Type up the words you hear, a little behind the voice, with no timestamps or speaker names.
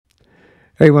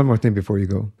Hey, one more thing before you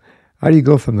go. How do you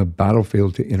go from the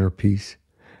battlefield to inner peace?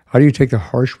 How do you take the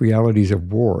harsh realities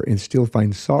of war and still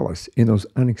find solace in those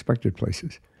unexpected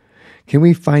places? Can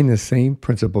we find the same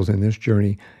principles in this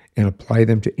journey and apply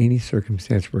them to any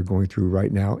circumstance we're going through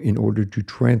right now in order to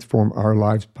transform our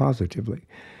lives positively?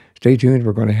 Stay tuned.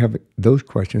 We're going to have those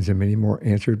questions and many more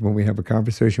answered when we have a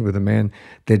conversation with a man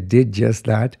that did just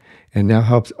that and now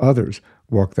helps others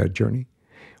walk that journey.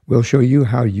 We'll show you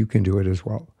how you can do it as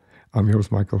well. I'm your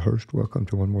host, Michael Hurst. Welcome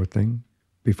to One More Thing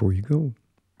Before You Go.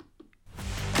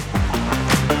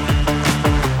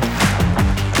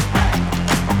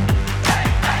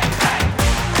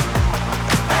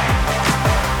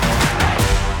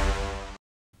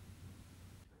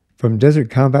 From desert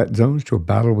combat zones to a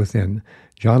battle within,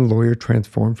 John Lawyer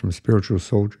transformed from spiritual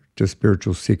soldier to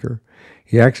spiritual seeker.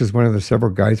 He acts as one of the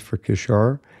several guides for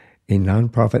Kishar, a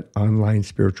nonprofit online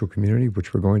spiritual community,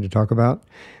 which we're going to talk about.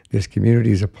 This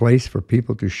community is a place for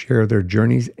people to share their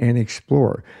journeys and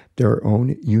explore their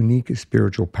own unique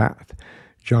spiritual path.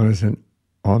 John is an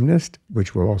omnist,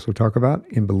 which we'll also talk about,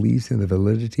 and believes in the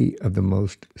validity of the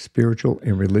most spiritual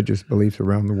and religious beliefs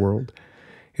around the world.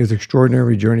 His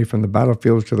extraordinary journey from the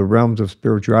battlefields to the realms of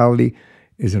spirituality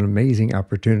is an amazing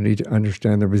opportunity to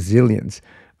understand the resilience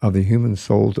of the human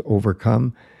soul to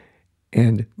overcome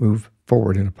and move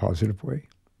forward in a positive way.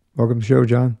 Welcome to the show,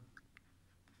 John.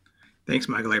 Thanks,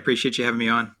 Michael. I appreciate you having me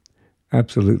on.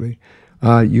 Absolutely.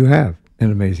 You have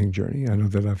an amazing journey. I know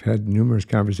that I've had numerous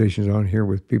conversations on here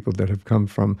with people that have come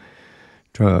from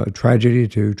tragedy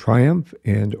to triumph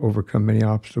and overcome many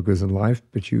obstacles in life,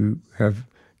 but you have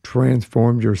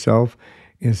transformed yourself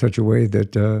in such a way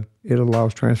that it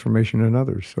allows transformation in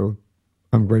others. So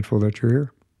I'm grateful that you're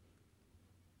here.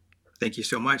 Thank you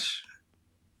so much.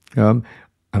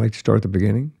 I like to start at the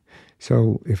beginning.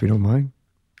 So if you don't mind,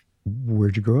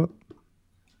 where'd you grow up?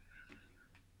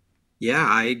 Yeah,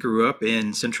 I grew up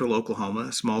in central Oklahoma,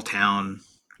 a small town,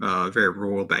 very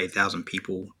rural, about 8,000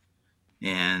 people.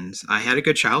 And I had a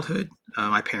good childhood.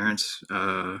 My parents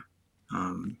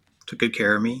took good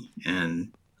care of me,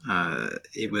 and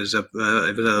it was a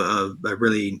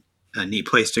really neat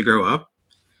place to grow up.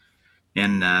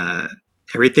 And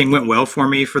everything went well for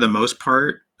me for the most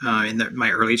part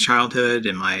my early childhood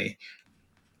and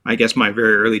I guess my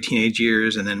very early teenage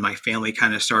years, and then my family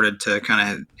kind of started to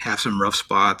kind of have some rough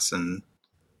spots and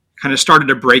kind of started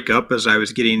to break up as I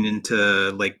was getting into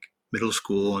like middle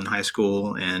school and high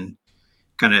school, and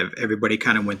kind of everybody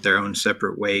kind of went their own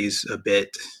separate ways a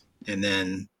bit. And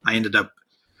then I ended up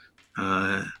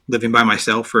living by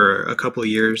myself for a couple of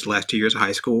years, the last 2 years of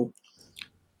high school.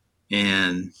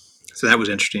 And so that was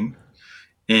interesting.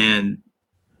 And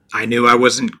I knew I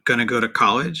wasn't going to go to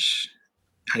college.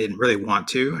 I didn't really want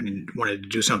to. I wanted to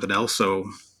do something else.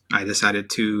 So I decided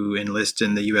to enlist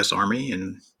in the U.S. Army,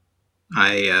 and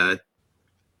I uh,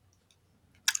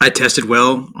 I tested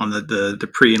well on the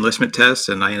pre-enlistment test,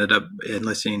 and I ended up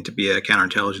enlisting to be a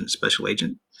counterintelligence special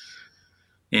agent.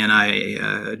 And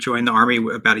I joined the Army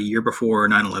about a year before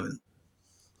 9/11.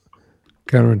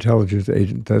 Counterintelligence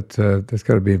agent. That's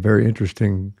got to be a very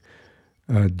interesting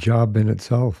job in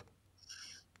itself.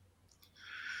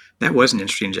 That was an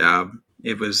interesting job.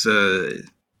 It was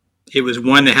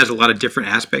one that has a lot of different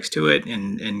aspects to it,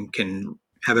 and can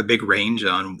have a big range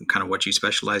on kind of what you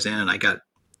specialize in. And I got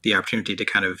the opportunity to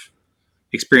kind of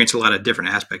experience a lot of different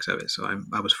aspects of it. So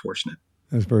I was fortunate.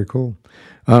 That's very cool.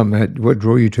 What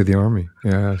drew you to the Army?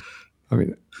 Yeah, I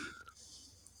mean,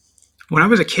 When I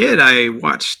was a kid, I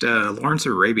watched Lawrence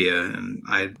of Arabia, and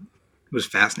I was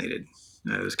fascinated.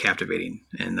 It was captivating,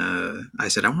 and I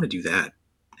said, I want to do that.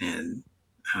 And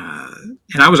uh,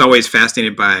 and I was always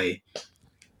fascinated by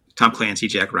Tom Clancy,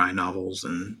 Jack Ryan novels,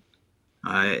 and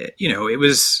it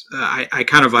was I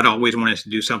kind of I'd always wanted to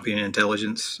do something in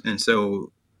intelligence, and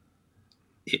so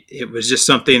it was just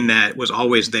something that was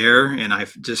always there, and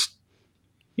I've just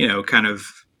kind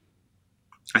of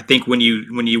I think when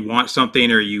you want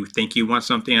something, or you think you want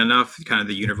something enough, kind of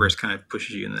the universe kind of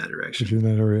pushes you in that put direction. you in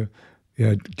that area.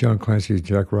 Yeah, John Clancy's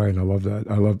Jack Ryan. I love that.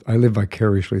 I live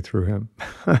vicariously through him.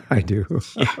 I do.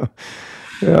 Yeah,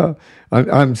 Yeah,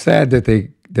 I'm sad that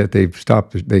they've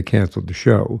stopped. They canceled the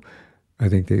show. I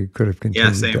think they could have yeah,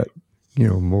 continued same. that,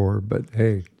 more. But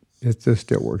hey, it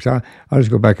still works. I'll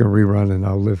just go back and rerun, and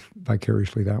I'll live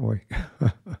vicariously that way.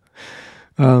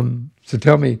 So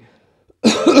tell me,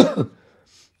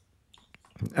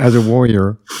 as a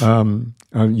warrior,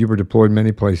 you were deployed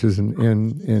many places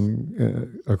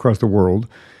in across the world.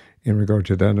 In regard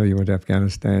to that, I know you went to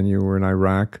Afghanistan. You were in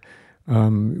Iraq.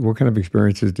 What kind of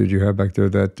experiences did you have back there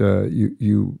that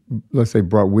you let's say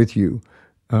brought with you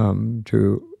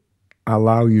to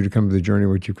allow you to come to the journey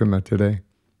which you come at today?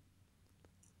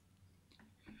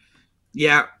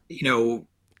 yeah,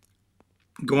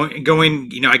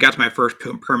 going, I got to my first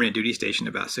permanent duty station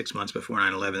about 6 months before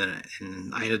 9/11,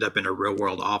 and I ended up in a real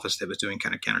world office that was doing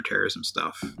kind of counterterrorism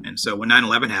stuff. And so when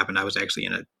 9/11 happened, I was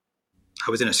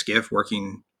in a skiff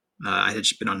working. I had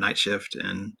been on night shift,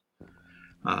 and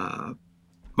uh,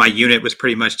 my unit was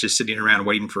pretty much just sitting around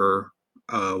waiting for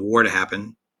a war to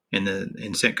happen in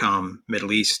CENTCOM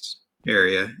Middle East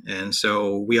area. And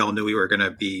so we all knew we were going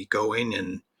to be going.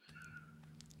 And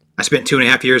I spent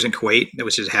 2.5 years in Kuwait. That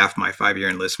was just half my 5 year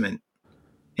enlistment.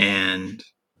 And,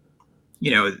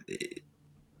 you know,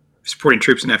 supporting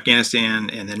troops in Afghanistan.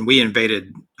 And then we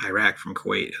invaded Iraq from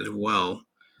Kuwait as well.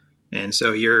 And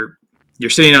so you're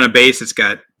sitting on a base that's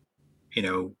got, you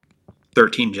know,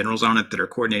 13 generals on it that are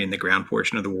coordinating the ground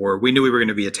portion of the war. We knew we were going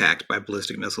to be attacked by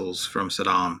ballistic missiles from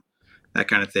Saddam, that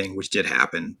kind of thing, which did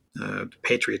happen. The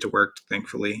Patriots worked,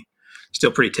 thankfully.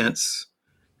 Still pretty tense.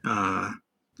 Uh,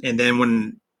 and then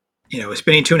when,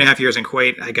 spending 2.5 years in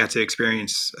Kuwait, I got to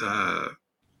experience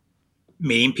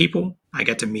meeting people. I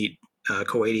got to meet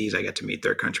Kuwaitis. I got to meet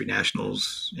their country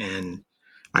nationals. And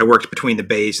I worked between the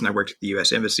base and I worked at the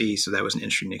U.S. Embassy. So that was an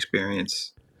interesting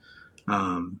experience.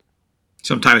 Um,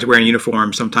 Sometimes wearing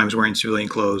uniforms, sometimes wearing civilian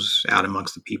clothes out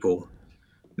amongst the people,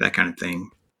 that kind of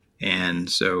thing. And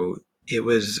so it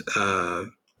was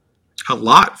a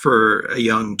lot for a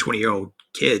young 20-year-old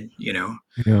kid.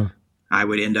 Yeah. I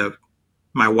would end up,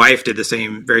 my wife did the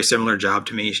same, very similar job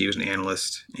to me. She was an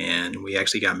analyst, and we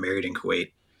actually got married in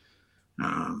Kuwait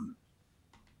um,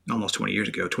 almost 20 years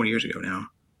ago now.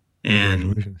 And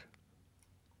Congratulations.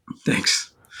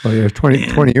 thanks. Well, yeah, 20,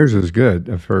 And 20 years is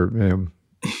good for,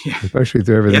 yeah, especially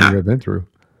through everything yeah, you've been through.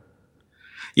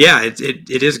 yeah,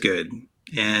 it is good.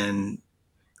 And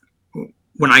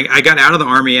when I got out of the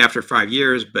army after 5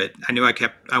 years, but I knew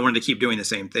I wanted to keep doing the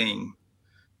same thing.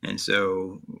 And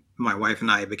so my wife and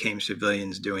I became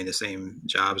civilians doing the same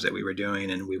jobs that we were doing.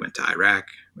 And we went to Iraq.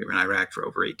 We were in Iraq for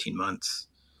over 18 months.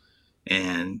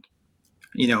 And,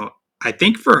 you know, I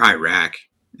think for Iraq,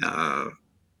 uh,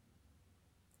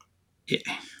 it,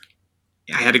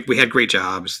 we had great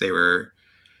jobs. They were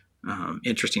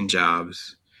interesting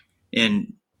jobs.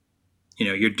 And,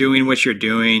 you're doing what you're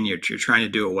doing. You're trying to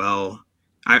do it well.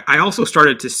 I also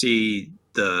started to see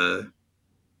the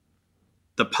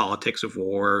politics of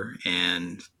war,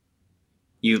 and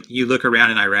you look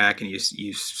around in Iraq and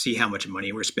you see how much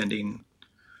money we're spending.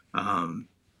 Um,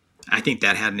 I think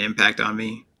that had an impact on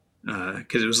me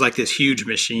because it was like this huge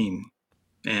machine,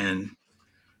 and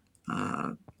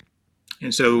uh,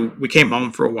 and so we came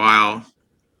home for a while.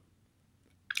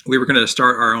 We were going to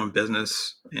start our own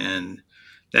business, and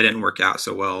that didn't work out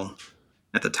so well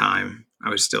at the time. I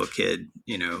was still a kid,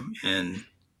 and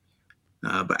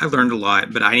but I learned a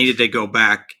lot. But I needed to go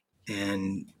back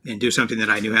and do something that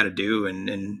I knew how to do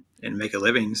and make a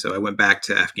living. So I went back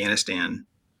to Afghanistan,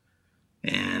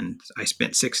 and I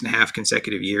spent 6.5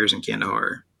 consecutive years in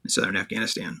Kandahar in southern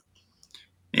Afghanistan.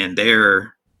 And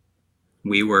there,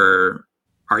 we were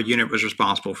our unit was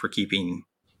responsible for keeping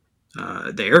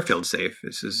the airfield safe.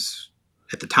 This is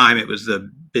At the time it was the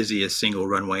busiest single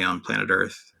runway on planet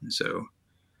Earth, and so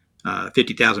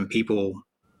 50,000 people,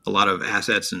 a lot of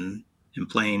assets and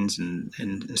planes and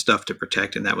stuff to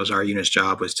protect, and that was our unit's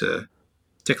job, was to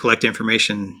collect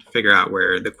information, figure out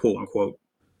where the quote unquote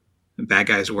bad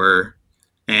guys were,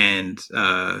 and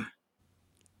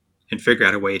figure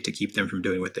out a way to keep them from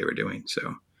doing what they were doing.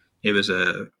 So it was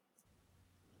a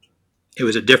it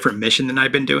was a different mission than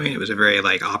I'd been doing. It was a very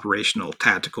like operational,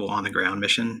 tactical, on the ground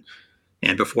mission.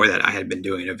 And before that, I had been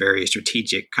doing a very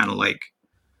strategic kind of like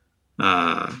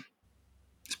uh,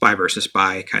 spy versus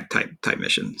spy kind of type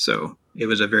mission. So it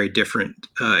was a very different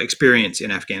experience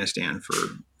in Afghanistan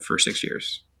for 6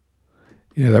 years.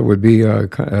 Yeah, that would be a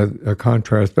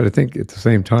contrast, but I think at the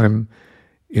same time,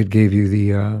 it gave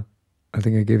you I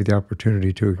think it gave you the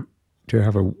opportunity to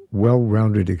have a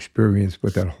well-rounded experience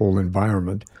with that whole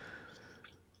environment.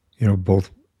 Both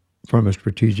from a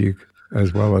strategic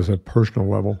as well as a personal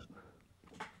level.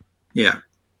 Yeah,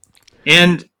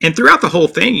 and throughout the whole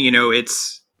thing,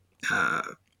 it's uh,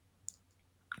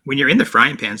 when you're in the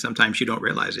frying pan, sometimes you don't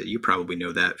realize it. You probably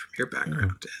know that from your Yeah.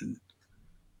 background,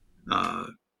 uh,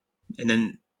 and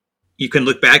then you can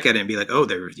look back at it and be like, oh,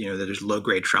 there's low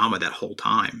grade trauma that whole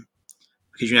time,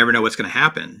 because you never know what's going to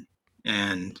happen,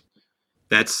 and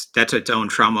that's its own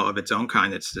trauma of its own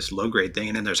kind. It's this low grade thing,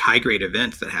 and then there's high grade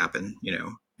events that happen.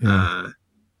 Yeah.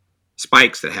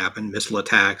 Spikes that happen, missile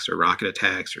attacks or rocket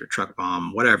attacks or truck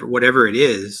bomb, whatever it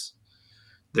is.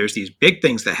 There's these big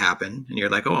things that happen, and you're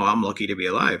like, oh, I'm lucky to be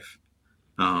alive.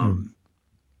 Mm. Um,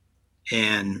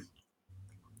 and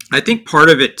I think part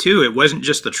of it too, it wasn't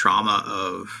just the trauma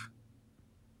of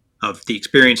of the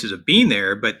experiences of being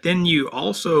there. But then you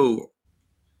also,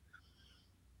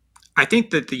 I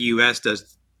think that the U.S.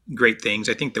 does great things.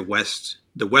 I think the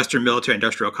Western military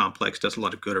industrial complex does a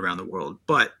lot of good around the world,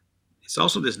 but it's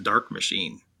also this dark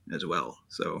machine as well.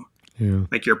 So Yeah.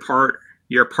 like you're part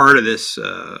of this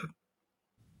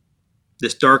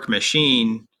dark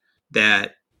machine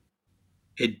that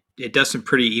it does some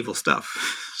pretty evil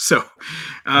stuff. So,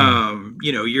 Mm.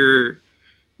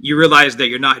 you realize that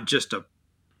you're not just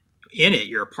in it,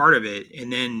 you're a part of it.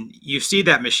 And then you see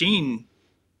that machine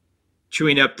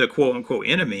chewing up the quote unquote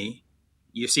enemy.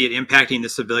 You see it impacting the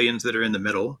civilians that are in the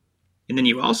middle. And then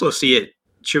you also see it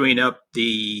chewing up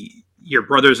your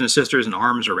brothers and sisters in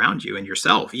arms around you and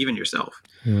yourself, even yourself.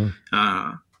 Yeah.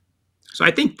 Uh, so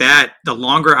I think that the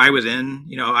longer I was in,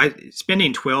 I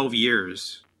spending 12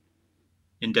 years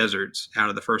in deserts out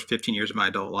of the first 15 years of my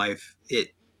adult life,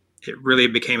 it really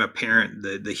became apparent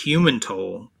the human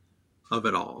toll of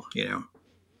it all.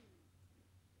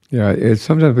 Yeah, it's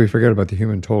sometimes we forget about the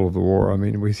human toll of the war. I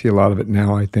mean, we see a lot of it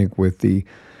now. I think with the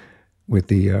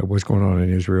what's going on in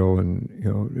Israel,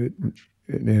 and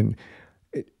and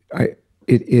I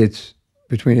it's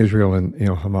between Israel and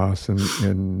Hamas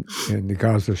and the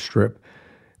Gaza Strip.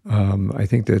 I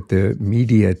think that the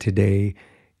media today,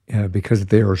 because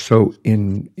they are so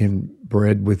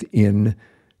inbred within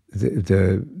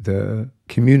the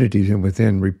communities and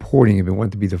within reporting, and they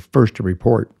want to be the first to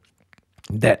report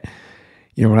that.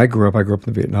 When I grew up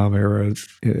in the Vietnam era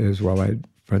as well. I had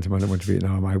friends of mine that went to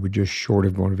Vietnam. I was just short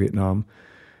of going to Vietnam.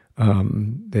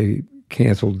 They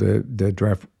canceled the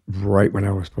draft right when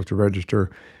I was supposed to register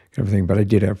and everything. But I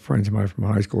did have friends of mine from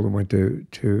high school that went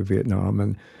to Vietnam,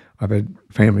 and I've had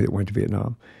family that went to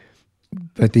Vietnam.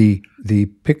 But the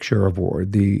picture of war,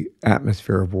 the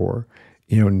atmosphere of war,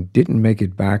 didn't make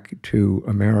it back to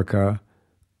America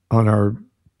on our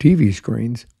TV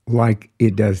screens like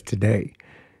it does today.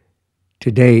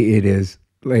 Today it is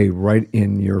right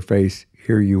in your face.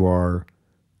 Here you are.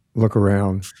 Look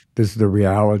around. This is the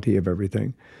reality of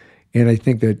everything. And I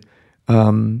think that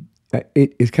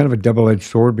it's kind of a double-edged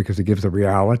sword because it gives the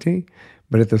reality,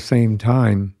 but at the same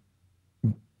time,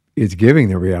 it's giving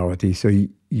the reality. So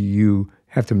you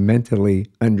have to mentally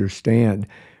understand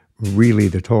really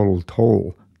the total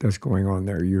toll that's going on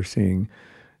there. You're seeing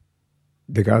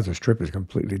the Gaza Strip is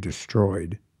completely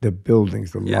destroyed. The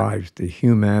buildings, the Yeah. lives, the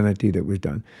humanity that was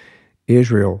done.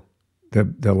 Israel,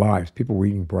 the lives, people were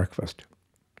eating breakfast.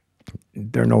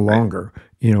 They're no Right. longer,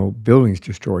 buildings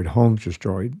destroyed, homes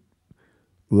destroyed,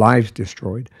 lives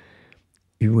destroyed.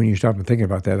 When you stop and think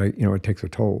about that, it takes a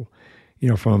toll.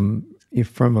 From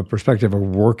a perspective of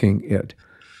working it,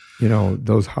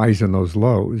 those highs and those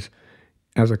lows.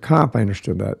 As a cop, I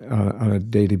understood that on a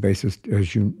daily basis,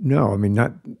 as you know. I mean,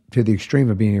 not to the extreme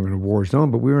of being in a war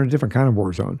zone, but we were in a different kind of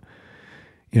war zone.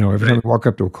 Every time Right. you walk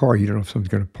up to a car, you don't know if someone's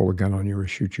going to pull a gun on you or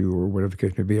shoot you or whatever the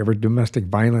case may be. Every domestic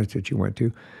violence that you went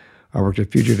to, I worked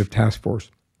at Fugitive Task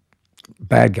Force.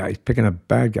 Bad guys, picking up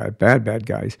bad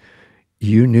guys.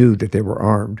 You knew that they were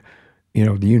armed.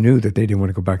 You knew that they didn't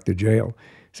want to go back to jail.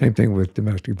 Same thing with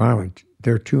domestic violence.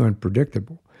 They're too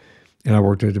unpredictable. And I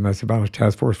worked at a domestic violence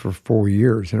task force for 4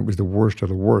 years, and it was the worst of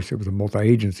the worst. It was a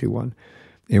multi-agency one,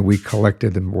 and we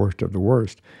collected the worst of the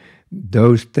worst.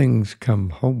 Those things come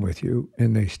home with you,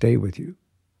 and they stay with you.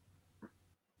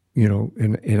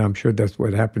 And I'm sure that's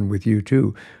what happened with you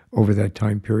too over that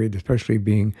time period, especially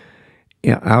being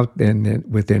out then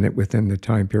within the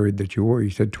time period that you were. You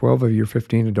said 12 of your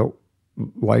 15 adult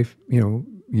life,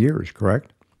 years,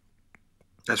 correct?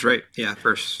 That's right. Yeah.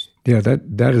 First. Yeah, that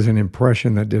Yeah. is an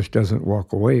impression that just doesn't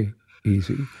walk away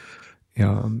easy.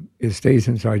 It stays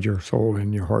inside your soul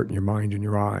and your heart and your mind and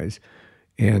your eyes.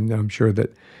 And I'm sure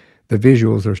that the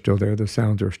visuals are still there, the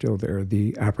sounds are still there,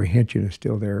 the apprehension is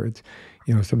still there. It's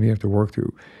something you have to work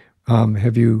through.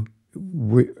 Have you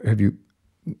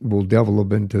we'll delve a little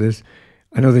bit into this.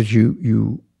 I know that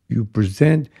you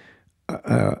present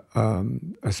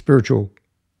a spiritual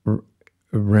r-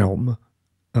 realm,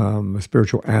 a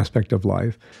spiritual aspect of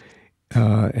life.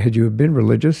 Had you been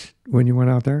religious when you went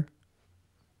out there?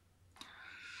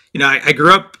 I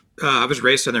grew up. I was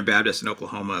raised Southern Baptist in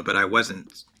Oklahoma, but I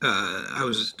wasn't.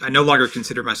 I no longer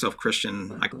consider myself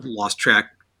Christian. I lost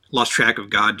track of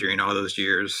God during all those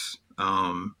years.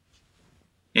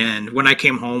 And when I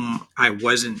came home, I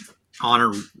wasn't on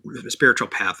a spiritual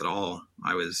path at all.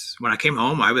 When I came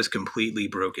home, I was completely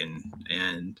broken,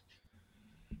 and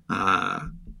uh,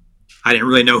 I didn't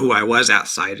really know who I was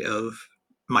outside of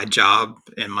my job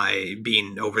and my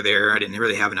being over there. I didn't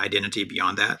really have an identity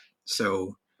beyond that.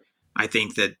 So I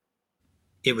think that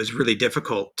it was really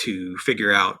difficult to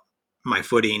figure out my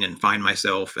footing and find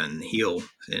myself and heal.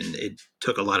 And it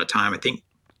took a lot of time. I think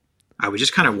I was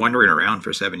just kind of wandering around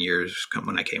for 7 years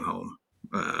when I came home.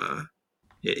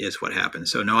 Is what happened.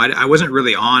 So no, I wasn't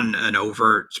really on an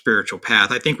overt spiritual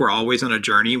path. I think we're always on a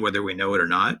journey, whether we know it or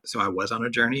not. So I was on a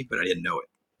journey, but I didn't know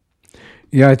it.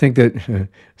 Yeah, I think that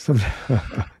some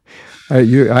I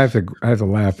have to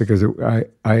laugh because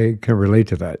I can relate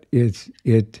to that.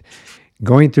 It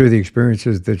going through the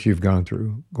experiences that you've gone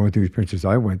through, going through the experiences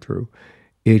I went through.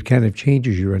 It kind of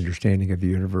changes your understanding of the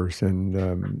universe and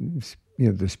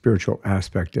the spiritual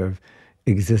aspect of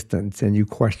existence. And you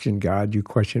question God. You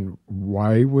question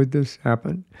why would this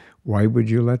happen? Why would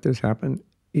you let this happen?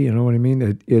 You know what I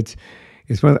mean? It's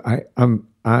one.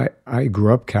 I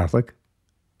grew up Catholic,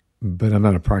 but I'm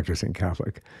not a practicing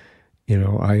Catholic.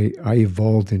 I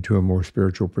evolved into a more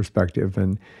spiritual perspective,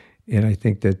 and I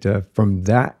think that from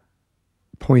that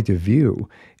point of view,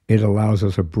 it allows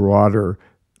us a broader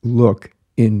look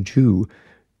into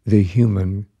the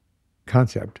human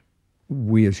concept.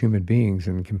 We as human beings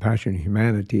and compassion and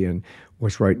humanity and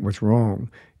what's right and what's wrong,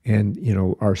 and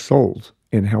our souls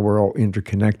and how we're all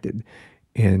interconnected,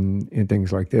 and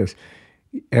things like this.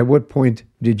 At what point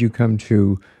did you come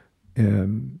to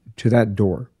that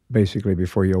door, basically,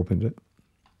 before you opened it?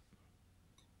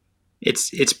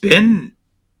 It's been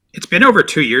over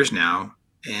 2 years now,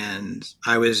 and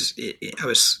I was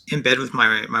in bed with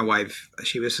my wife.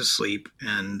 She was asleep,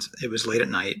 and it was late at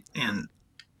night, and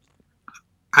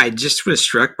I just was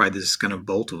struck by this kind of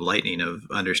bolt of lightning of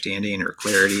understanding or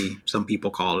clarity. Some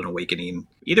people call it an awakening.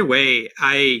 Either way,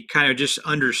 I kind of just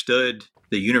understood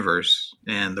the universe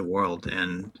and the world,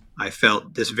 and I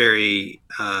felt this very.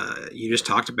 You just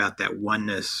talked about that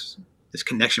oneness, this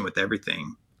connection with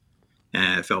everything,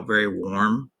 and it felt very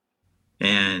warm.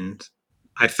 And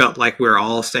I felt like we are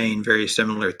all saying very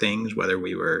similar things, whether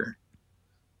we were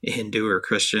Hindu or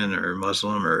Christian or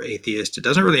Muslim or atheist. It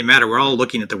doesn't really matter. We're all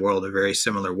looking at the world a very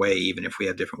similar way, even if we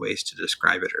have different ways to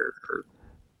describe it or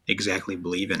exactly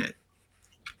believe in it.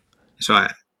 So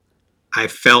I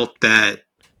felt that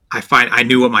I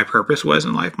knew what my purpose was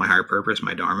in life. My higher purpose,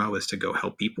 my dharma, was to go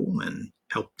help people and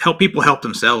help people help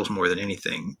themselves more than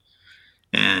anything.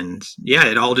 And yeah,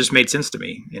 it all just made sense to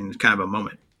me in kind of a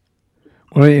moment.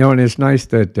 Well, and it's nice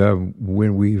that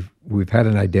when we've had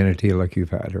an identity like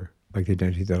you've had, or like the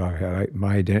identity that I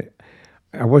had,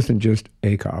 I wasn't just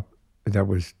a cop. That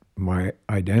was my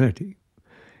identity,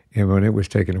 and when it was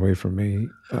taken away from me,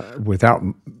 without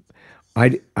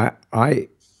I,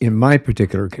 in my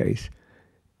particular case,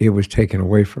 it was taken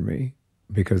away from me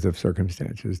because of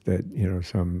circumstances that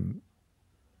some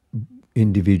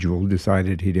individual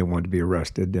decided he didn't want to be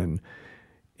arrested, and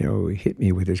he hit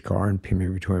me with his car and pinned me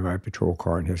between my patrol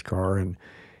car and his car, and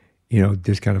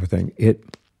this kind of a thing.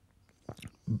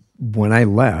 When I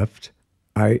left,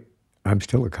 I'm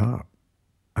still a cop.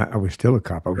 I was still a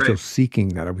cop. I was still Right. seeking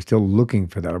that. I was still looking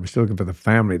for that. I was still looking for the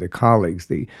family, the colleagues,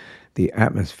 the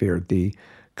atmosphere, the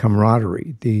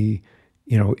camaraderie,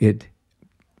 it.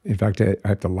 In fact, I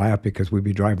have to laugh because we'd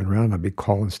be driving around and I'd be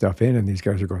calling stuff in, and these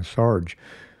guys are going, Sarge,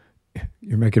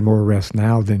 you're making more arrests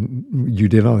now than you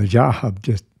did on the job.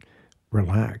 Just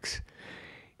relax.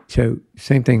 So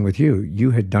same thing with you.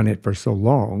 You had done it for so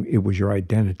long, it was your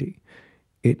identity.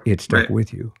 It stuck Right.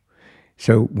 with you.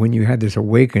 So when you had this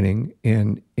awakening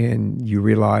and you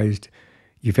realized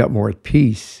you felt more at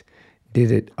peace,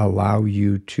 did it allow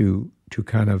you to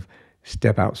kind of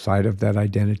step outside of that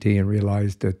identity and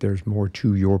realize that there's more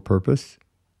to your purpose?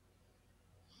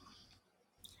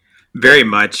 Very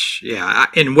much. Yeah.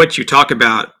 And what you talk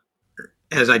about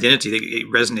as identity, it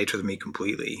resonates with me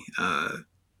completely.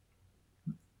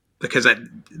 Because I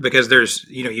because there's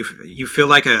you feel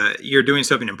like you're doing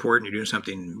something important, you're doing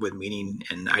something with meaning,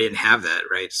 and I didn't have that,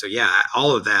 right? So yeah,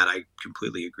 all of that I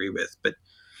completely agree with. But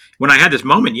when I had this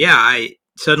moment, yeah, I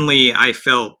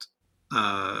felt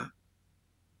uh,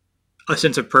 a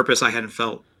sense of purpose I hadn't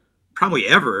felt probably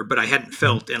ever, but I hadn't Mhm.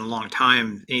 felt in a long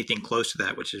time anything close to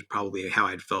that, which is probably how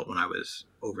I'd felt when I was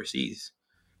overseas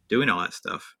doing all that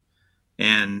stuff.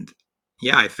 And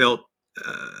yeah, I felt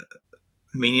uh,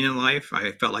 meaning in life.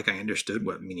 I felt like I understood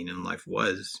what meaning in life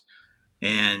was,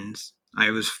 and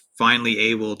I was finally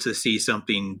able to see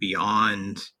something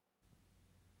beyond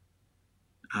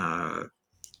uh,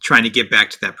 trying to get back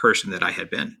to that person that I had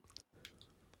been.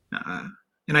 Uh,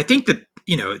 and I think that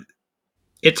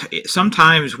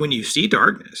sometimes when you see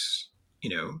darkness, you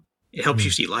know, it helps you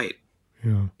Yeah, see light.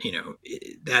 yeah.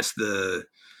 That's the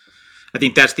I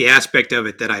think that's the aspect of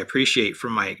it that I appreciate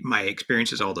from my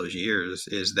experiences all those years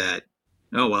is that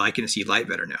oh well I can see light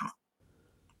better now.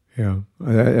 Yeah,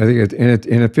 I think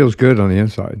it feels good on the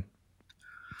inside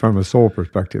from a soul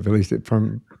perspective, at least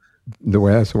from.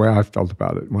 that's the way I felt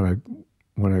about it when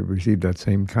I received that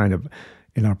same kind of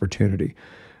an opportunity.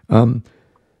 Um,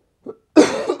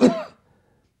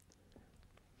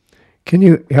 can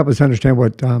you help us understand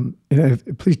what?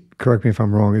 Please correct me if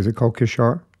I'm wrong. Is it called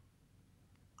Kishar?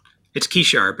 It's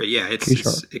Kishar, but yeah,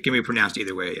 Kishar. it can be pronounced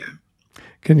either way. Yeah.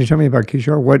 Can you tell me about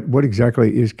Kishar? What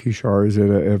exactly is Kishar? Is it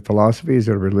a philosophy? Is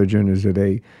it a religion? Is it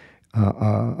a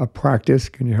practice?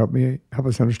 Can you help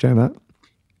us understand that?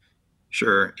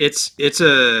 Sure. It's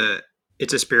a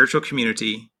spiritual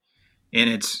community, and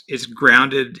it's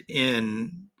grounded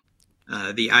in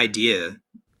the idea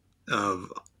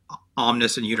of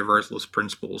omnis and universalist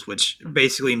principles, which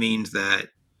basically means that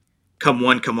come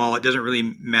one, come all. It doesn't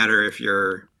really matter if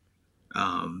you're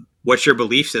what your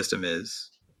belief system is.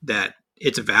 That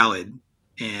it's valid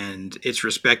and it's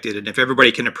respected, and if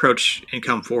everybody can approach and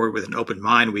come forward with an open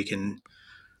mind, we can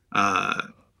uh,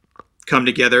 come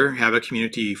together, have a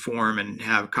community forum, and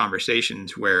have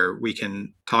conversations where we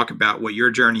can talk about what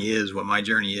your journey is, what my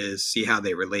journey is, see how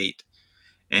they relate.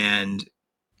 And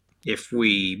if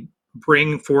we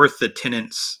bring forth the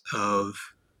tenets of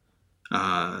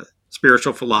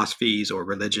spiritual philosophies or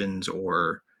religions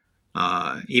or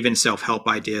even self help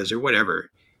ideas or whatever,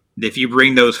 if you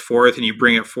bring those forth and you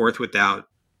bring it forth without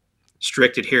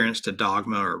strict adherence to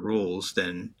dogma or rules,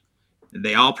 then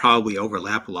they all probably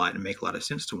overlap a lot and make a lot of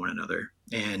sense to one another.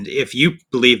 And if you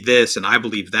believe this and I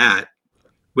believe that,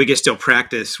 we can still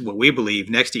practice what we believe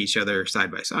next to each other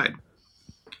side by side.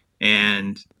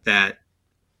 And that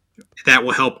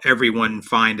will help everyone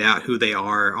find out who they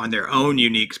are on their own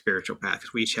unique spiritual path,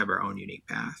 because we each have our own unique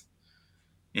path.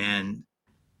 And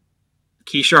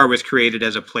Kishar was created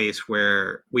as a place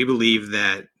where we believe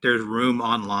that there's room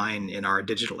online in our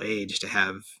digital age to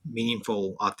have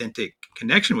meaningful, authentic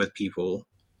connection with people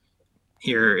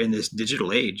here in this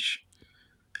digital age.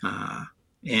 Uh,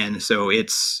 and so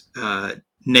it's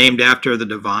named after the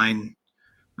divine.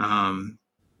 Um,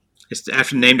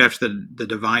 it's named after the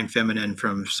divine feminine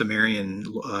from Sumerian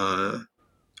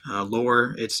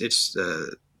lore. It's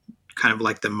kind of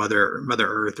like the Mother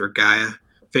Earth or Gaia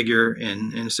figure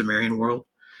in Sumerian world,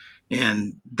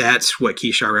 and that's what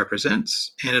Kishar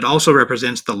represents. And it also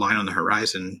represents the line on the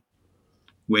horizon,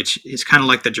 which is kind of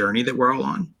like the journey that we're all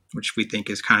on, which we think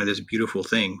is kind of this beautiful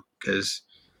thing because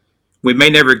we may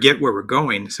never get where we're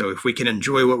going. So if we can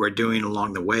enjoy what we're doing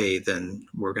along the way, then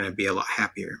we're going to be a lot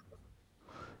happier.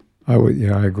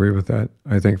 Yeah, I agree with that.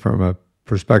 I think from a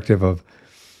perspective of,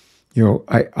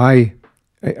 I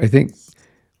think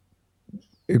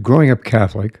growing up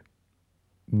Catholic,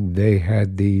 they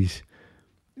had these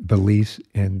beliefs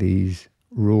and these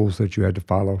rules that you had to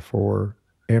follow for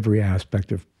every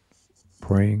aspect of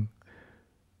praying,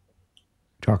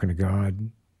 talking to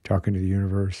God, talking to the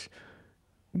universe,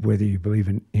 whether you believe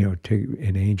in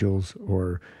in angels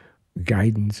or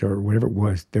guidance or whatever it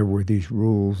was. There were these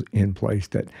rules in place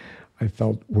that I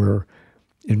felt were,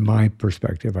 in my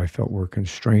perspective, I felt were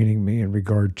constraining me in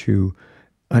regard to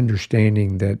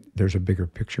understanding that there's a bigger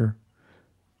picture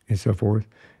and so forth.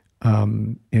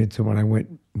 And so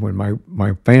when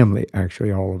my family,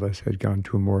 actually all of us, had gone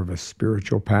to a more of a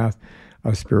spiritual path,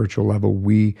 a spiritual level,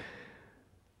 we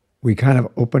kind of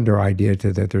opened our idea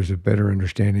to that there's a better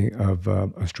understanding of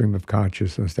a stream of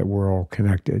consciousness, that we're all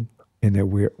connected and that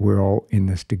we're all in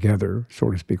this together,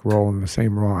 so to speak. We're all in the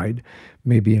same ride,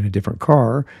 maybe in a different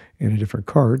car, in a different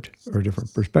cart, or a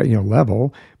different perspective,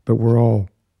 level, but we're all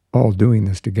doing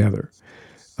this together.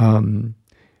 Um,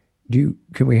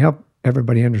 can we help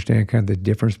everybody understand kind of the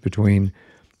difference between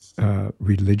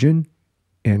religion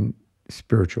and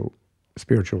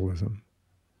spiritualism?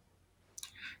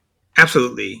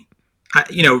 Absolutely.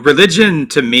 Religion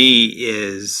to me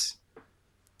is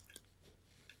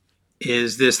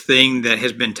this thing that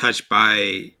has been touched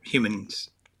by humans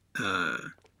uh,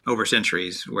 over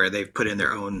centuries, where they've put in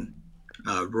their own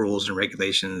rules and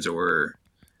regulations or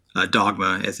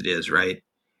dogma, as it is, right?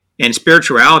 And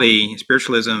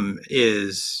spiritualism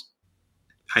is,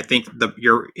 I think,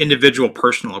 your individual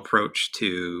personal approach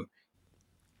to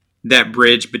that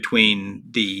bridge between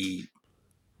the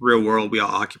real world we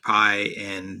all occupy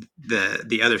and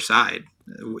the other side.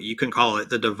 You can call it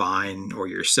the divine or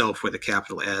yourself with a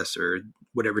capital S, or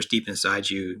whatever's deep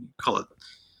inside you. Call it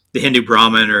the Hindu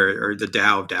Brahman, or the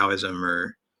Tao of Taoism,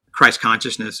 or Christ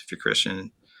consciousness if you're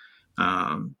Christian.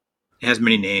 It has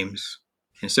many names.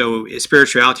 And so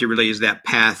spirituality really is that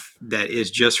path that is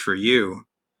just for you,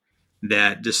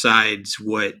 that decides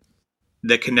what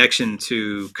the connection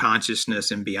to consciousness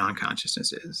and beyond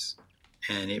consciousness is.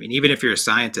 And I mean, even if you're a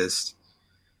scientist,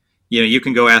 you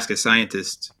can go ask a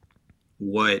scientist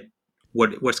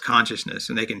what's consciousness,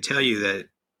 and they can tell you that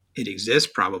it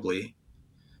exists probably,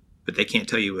 but they can't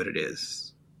tell you what it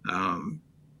is. Um,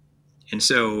 and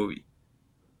so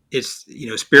it's,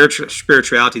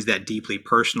 spirituality is that deeply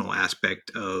personal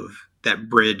aspect of that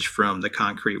bridge from the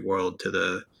concrete world to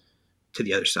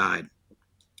the other side.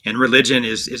 And religion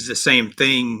is the same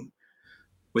thing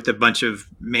with a bunch of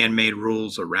man-made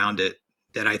rules around it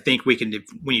that I think we can,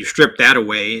 when you strip that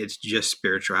away, it's just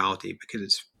spirituality because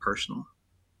it's personal.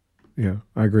 Yeah,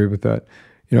 I agree with that.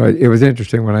 It was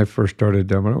interesting when I first started,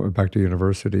 when I went back to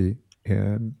university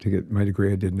and to get my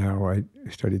degree I did now, I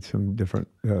studied some different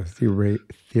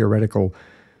theoretical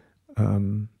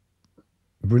um,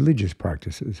 religious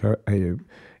practices.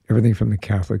 Everything from the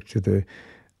Catholic to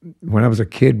when I was a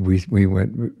kid, we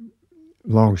went,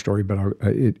 long story, but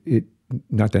it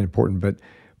not that important, but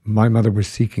my mother was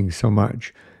seeking so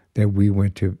much that we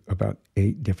went to about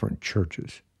 8 different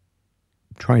churches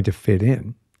trying to fit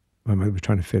in. My mother was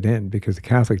trying to fit in because the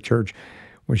Catholic Church,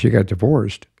 when she got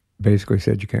divorced, basically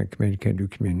said you can't come in, you can't do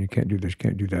communion, you can't do this, you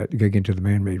can't do that. You got to get into the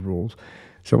man-made rules.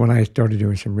 So when I started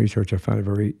doing some research, I found it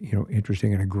very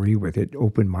interesting and agree with it. It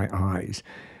opened my eyes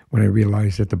when I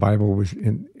realized that the Bible was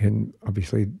in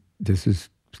obviously this is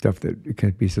stuff that it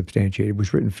can't be substantiated. It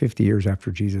was written 50 years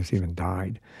after Jesus even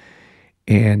died,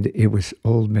 and it was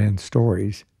old man's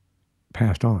stories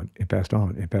passed on and passed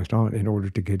on and passed on in order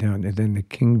to get down. And then the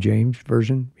King James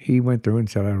version, he went through and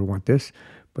said, I don't want this,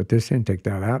 put this in, take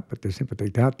that out, put this in, put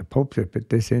take that out. The Pope said, put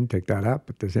this in, take that out,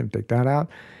 put this in, take that out.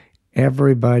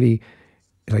 Everybody,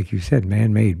 like you said,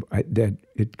 man-made. That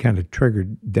it kind of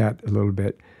triggered that a little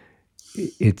bit.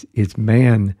 It's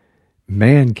man.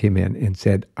 Man came in and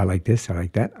said, I like this, I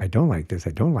like that, I don't like this, I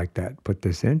don't like that. Put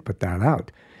this in, put that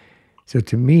out. So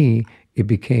to me, it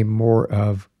became more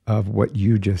of what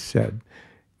you just said,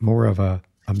 more of a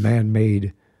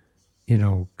man-made,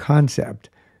 concept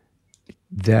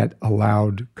that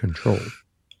allowed control.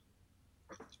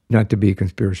 Not to be a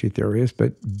conspiracy theorist,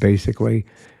 but basically,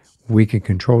 we can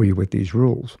control you with these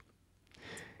rules.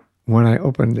 When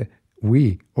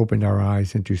we opened our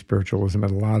eyes into spiritualism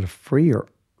and a lot of freer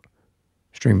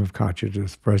stream of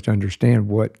consciousness for us to understand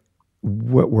what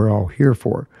we're all here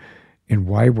for and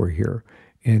why we're here,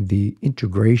 and the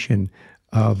integration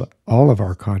of all of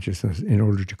our consciousness in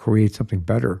order to create something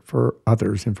better for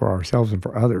others and for ourselves and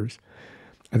for others.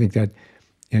 I think that,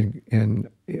 and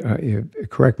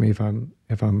correct me if I'm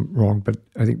wrong, but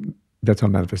I think that's how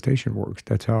manifestation works.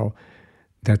 That's how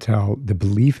the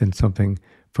belief in something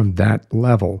from that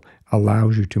level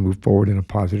allows you to move forward in a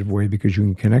positive way because you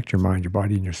can connect your mind, your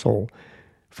body, and your soul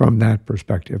from that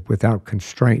perspective without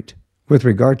constraint. With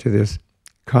regard to this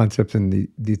concepts and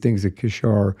the things that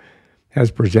Kishar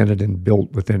has presented and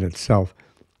built within itself,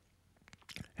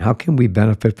 how can we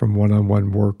benefit from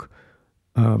one-on-one work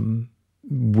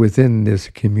within this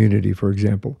community, for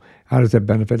example? How does that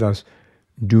benefit us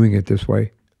doing it this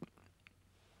way?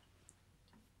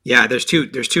 Yeah, there's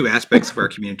two aspects of our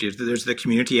community. There's the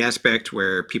community aspect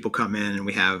where people come in and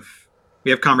we have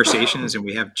conversations and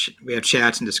we have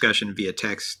chats and discussion via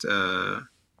text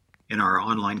in our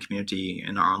online community,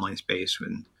 in our online space.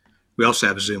 And we also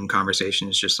have Zoom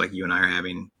conversations, just like you and I are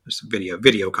having, just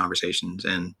video conversations.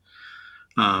 And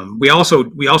we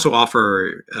also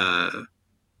offer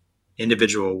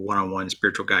individual one-on-one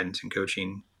spiritual guidance and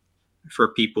coaching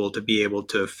for people to be able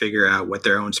to figure out what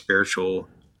their own spiritual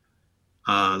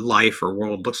life or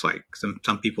world looks like.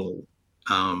 Some people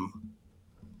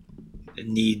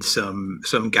need some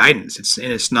guidance.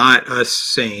 It's not us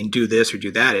saying do this or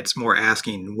do that. It's more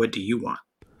asking, what do you want?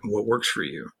 What works for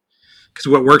you? Because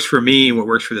what works for me and what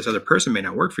works for this other person may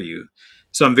not work for you.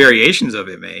 Some variations of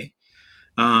it may,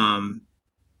 um,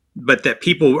 but that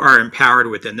people are empowered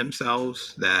within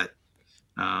themselves. That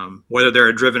whether they're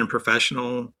a driven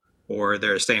professional or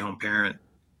they're a stay-at-home parent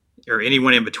or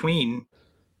anyone in between,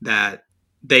 that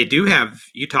they do have,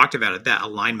 you talked about it, that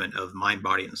alignment of mind,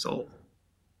 body, and soul.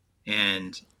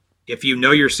 And if you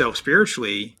know yourself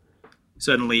spiritually,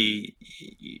 suddenly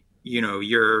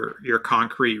your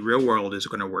concrete real world is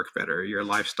going to work better, your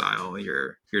lifestyle,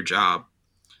 your job.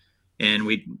 And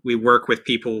we work with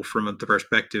people from the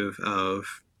perspective of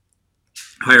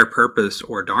higher purpose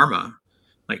or dharma.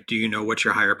 Like, do you know what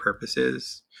your higher purpose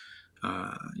is?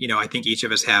 I think each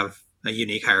of us have a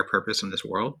unique higher purpose in this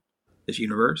world, this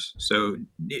universe. So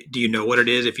do you know what it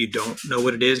is? If you don't know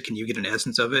what it is, can you get an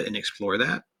essence of it and explore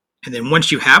that? And then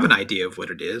once you have an idea of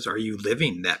what it is, are you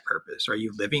living that purpose? Are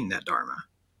you living that dharma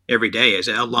every day? Is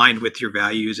it aligned with your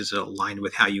values? Is it aligned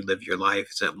with how you live your life?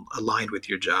 Is it aligned with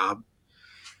your job?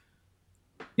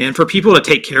 And for people to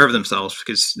take care of themselves,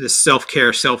 because this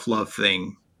self-care, self-love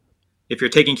thing, if you're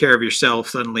taking care of yourself,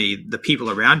 suddenly the people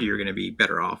around you are going to be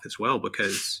better off as well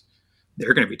because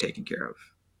they're going to be taken care of.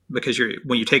 because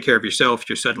when you take care of yourself,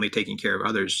 you're suddenly taking care of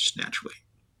others just naturally.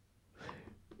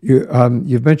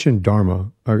 You've mentioned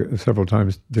Dharma several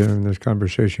times during this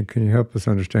conversation. Can you help us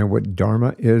understand what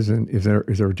Dharma is, and is there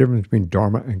a difference between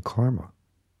Dharma and karma?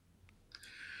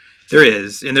 There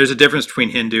is, and there's a difference between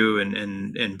Hindu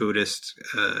and Buddhist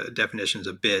definitions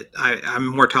a bit. I'm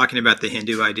more talking about the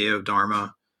Hindu idea of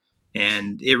Dharma,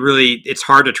 and it's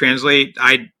hard to translate.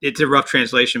 It's a rough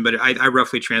translation, but I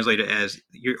roughly translate it as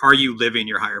are you living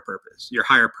your higher purpose? Your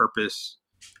higher purpose,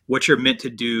 what you're meant to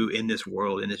do in this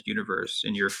world, in this universe,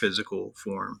 in your physical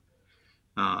form.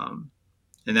 Um,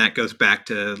 and that goes back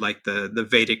to like the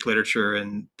Vedic literature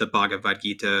and the Bhagavad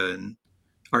Gita and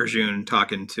Arjun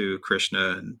talking to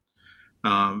Krishna, and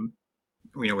um,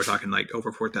 we're talking like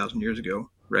over 4,000 years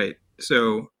ago, right?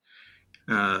 So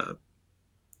uh,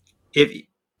 if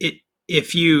it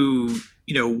if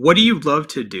what do you love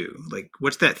to do? Like,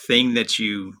 what's that thing that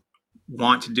you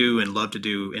want to do and love to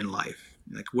do in life?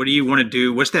 Like, what do you want to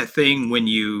do? What's that thing when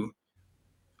you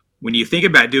think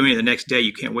about doing it the next day,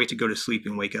 you can't wait to go to sleep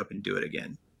and wake up and do it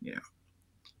again?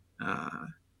 Uh,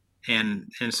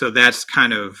 and so that's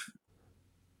kind of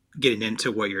getting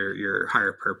into what your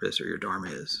higher purpose or your dharma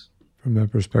is. From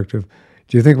that perspective,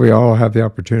 do you think we all have the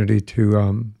opportunity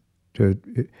to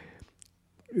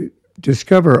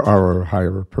discover our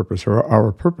higher purpose or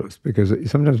our purpose? Because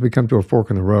sometimes we come to a fork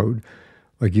in the road,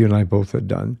 like you and I both had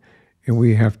done, and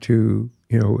we have to,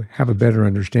 have a better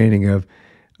understanding of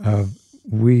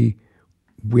we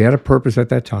had a purpose at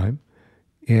that time,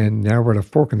 and now we're at a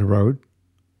fork in the road.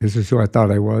 This is who I thought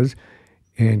I was,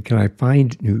 and can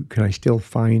I still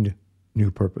find new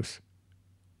purpose?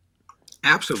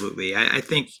 Absolutely. I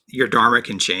think your dharma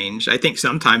can change. I think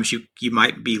sometimes you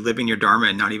might be living your dharma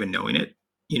and not even knowing it.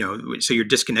 So you're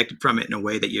disconnected from it in a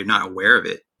way that you're not aware of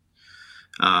it.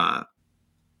 Uh,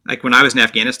 like when I was in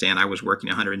Afghanistan, I was working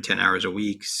 110 hours a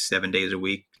week, 7 days a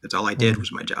week. That's all I did Wow.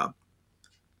 was my job,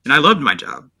 and I loved my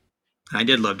job. I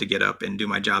did love to get up and do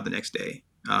my job the next day.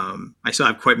 I still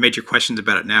have quite major questions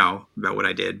about it now, about what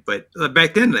I did, but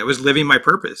back then I was living my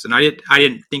purpose, and I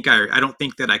don't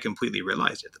think that I completely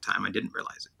realized it at the time. I didn't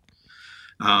realize it,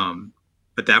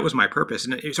 but that was my purpose,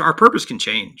 and so our purpose can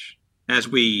change as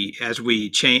we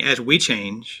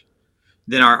change.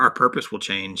 Then our purpose will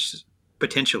change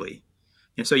potentially,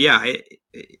 and so yeah,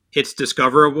 it's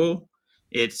discoverable.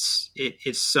 It's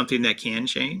something that can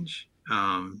change.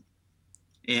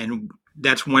 And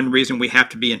that's one reason we have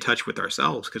to be in touch with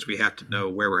ourselves, because we have to know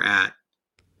where we're at.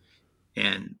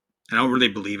 And I don't really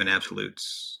believe in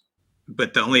absolutes,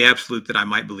 but the only absolute that I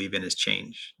might believe in is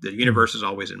change. The Mhm. universe is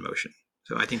always in motion,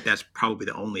 so I think that's probably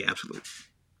the only absolute.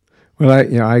 Well,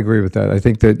 I agree with that. I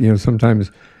think that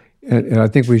sometimes, and I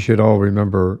think we should all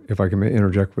remember, if I can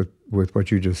interject with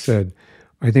what you just said,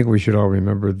 I think we should all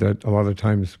remember that a lot of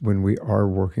times when we are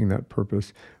working that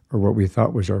purpose or what we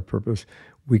thought was our purpose,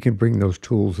 we can bring those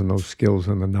tools and those skills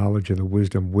and the knowledge and the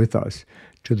wisdom with us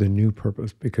to the new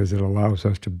purpose because it allows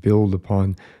us to build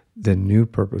upon the new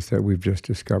purpose that we've just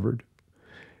discovered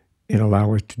and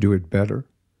allow us to do it better.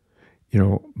 You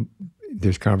know,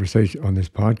 this conversation on this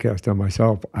podcast on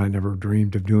myself, I never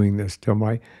dreamed of doing this till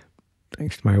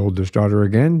thanks to my oldest daughter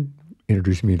again,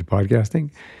 introducing me to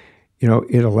podcasting.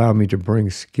 It allowed me to bring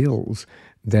skills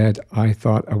that I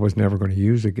thought I was never going to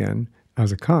use again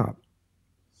as a cop.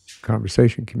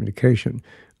 Conversation, communication,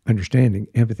 understanding,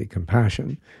 empathy,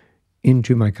 compassion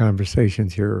into my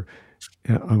conversations here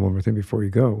on One More Thing Before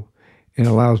You Go. And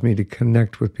allows me to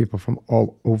connect with people from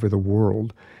all over the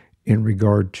world in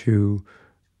regard to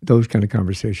those kind of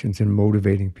conversations and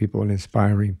motivating people and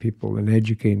inspiring people and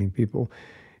educating people,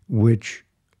 which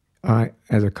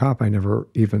as a cop, I never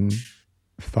even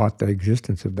thought the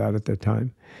existence of that at that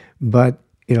time. But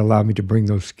it allowed me to bring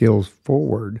those skills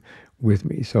forward with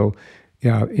me. So,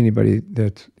 yeah, anybody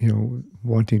that's,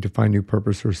 wanting to find new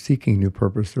purpose or seeking new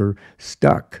purpose or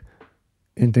stuck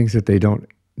in things that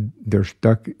they're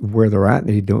stuck where they're at and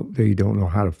they don't know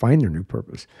how to find their new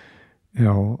purpose.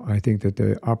 I think that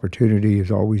the opportunity is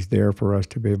always there for us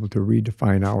to be able to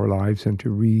redefine our lives and to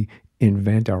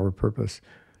reinvent our purpose,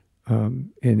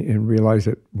 and realize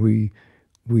that we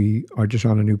are just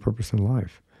on a new purpose in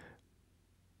life.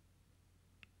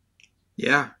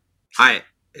 Yeah, I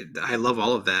I love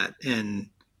all of that, and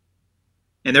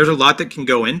there's a lot that can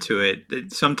go into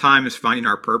it. Sometimes finding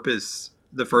our purpose,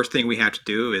 the first thing we have to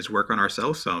do is work on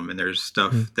ourselves some, and there's Mm.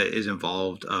 stuff that is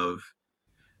involved of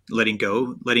letting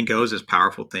go. Letting go is this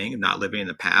powerful thing of not living in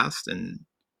the past. And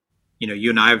you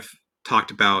and I've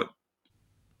talked about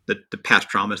the past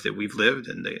traumas that we've lived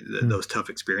and Mm. those tough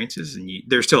experiences, and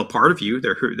they're still a part of you.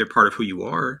 They're part of who you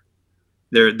are.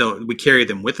 We carry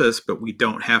them with us, but we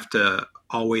don't have to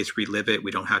always relive it.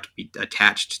 We don't have to be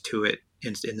attached to it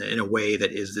in a way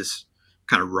that is this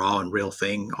kind of raw and real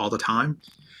thing all the time.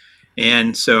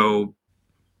 And so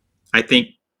I think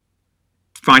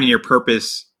finding your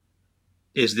purpose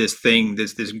is this thing,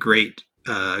 this great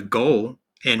goal.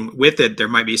 And with it, there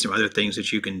might be some other things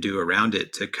that you can do around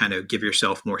it to kind of give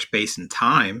yourself more space and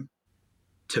time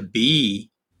to be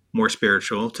more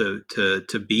spiritual, to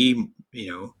be,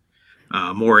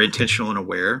 more intentional and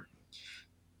aware.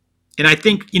 And I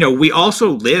think, we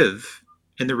also live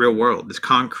in the real world, this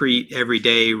concrete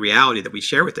everyday reality that we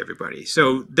share with everybody.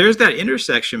 So there's that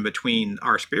intersection between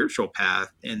our spiritual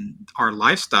path and our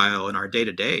lifestyle and our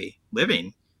day-to-day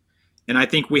living. And I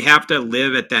think we have to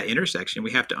live at that intersection.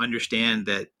 We have to understand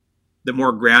that the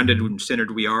more grounded and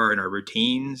centered we are in our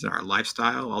routines, our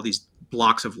lifestyle, all these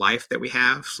blocks of life that we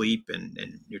have, sleep and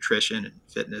nutrition and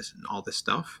fitness and all this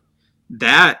stuff,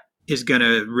 that is going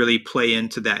to really play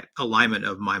into that alignment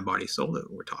of mind, body, soul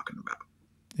that we're talking about.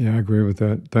 Yeah, I agree with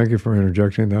that. Thank you for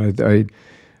interjecting that.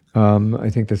 I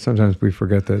think that sometimes we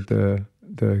forget that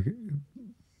the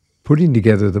putting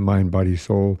together the mind, body,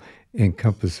 soul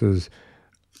encompasses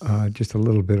just a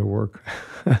little bit of work.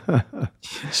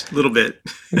 Just a little bit.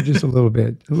 Just a little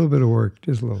bit of work,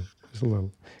 just a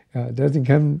little. It doesn't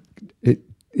come.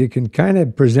 It can kind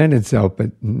of present itself,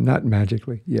 but not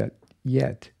magically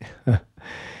yet.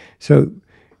 So,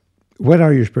 what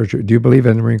are your spiritual? Do you believe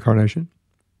in reincarnation?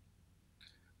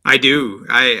 I do.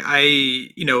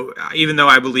 Even though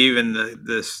I believe in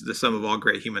the sum of all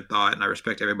great human thought, and I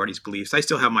respect everybody's beliefs, I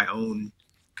still have my own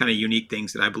kind of unique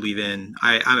things that I believe in.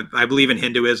 I believe in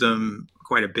Hinduism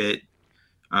quite a bit,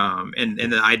 and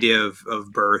the idea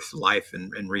of birth, life,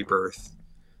 and rebirth.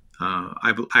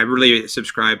 I really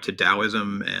subscribe to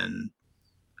Taoism and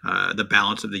the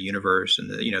balance of the universe,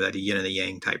 and that yin and the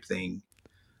yang type thing.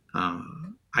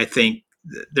 I think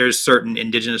there's certain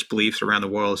indigenous beliefs around the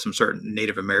world, some certain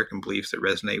Native American beliefs that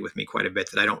resonate with me quite a bit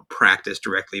that I don't practice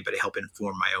directly, but help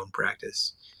inform my own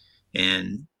practice.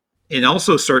 And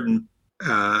also certain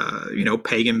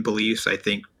pagan beliefs. I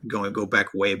think go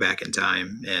back way back in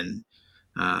time, and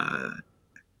uh,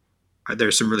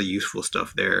 there's some really useful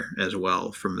stuff there as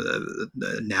well from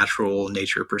the natural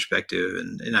nature perspective,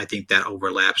 and I think that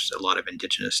overlaps a lot of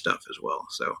indigenous stuff as well.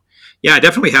 So yeah, I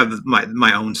definitely have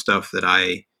my own stuff that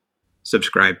I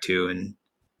subscribe to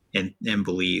and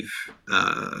believe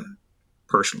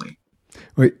personally.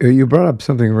 Wait, you brought up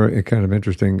something kind of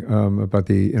interesting about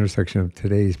the intersection of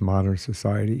today's modern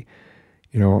society.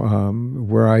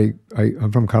 Where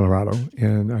I'm from Colorado,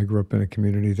 and I grew up in a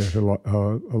community that had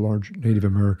a large Native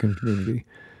American community.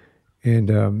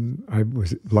 And I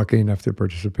was lucky enough to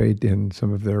participate in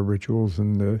some of their rituals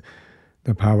and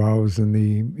the powwows and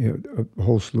a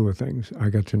whole slew of things. I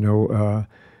got to know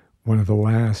one of the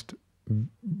last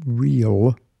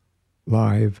real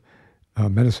live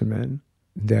medicine men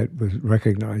that was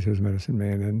recognized as a medicine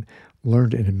man and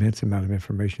learned an immense amount of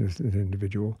information as an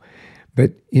individual.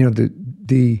 But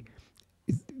the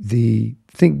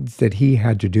things that he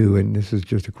had to do, and this is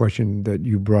just a question that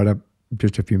you brought up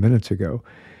just a few minutes ago,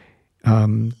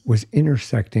 was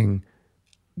intersecting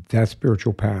that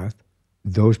spiritual path,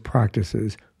 those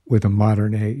practices with a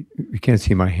modern age. You can't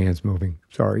see my hands moving.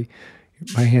 Sorry,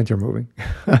 my hands are moving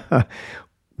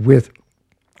with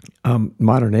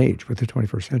modern age, with the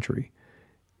 21st century.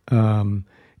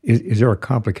 Is there a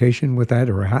complication with that,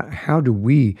 or how do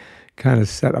we kind of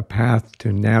set a path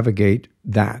to navigate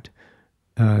that,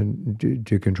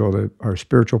 to control our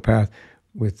spiritual path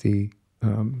with the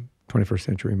 21st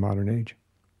century modern age?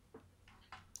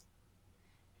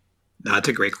 That's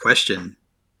a great question.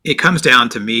 It comes down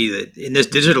to me that in this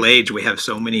digital age, we have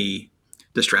so many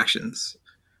distractions.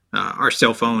 Our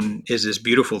cell phone is this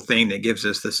beautiful thing that gives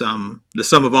us the sum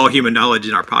of all human knowledge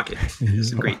in our pocket.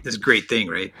 It's this great thing,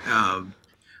 right?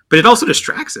 But it also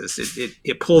distracts us.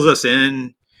 It pulls us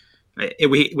in.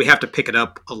 We have to pick it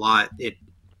up a lot.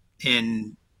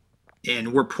 And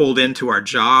we're pulled into our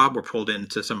job. We're pulled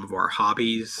into some of our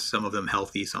hobbies. Some of them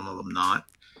healthy, some of them not.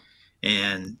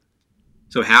 And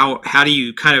so how do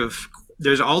you kind of?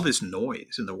 There's all this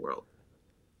noise in the world.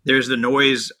 There's the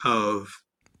noise of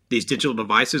these digital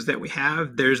devices that we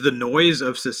have. There's the noise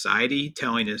of society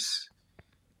telling us,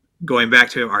 going back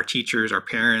to our teachers, our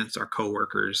parents, our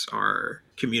coworkers, our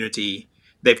community.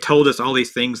 They've told us all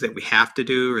these things that we have to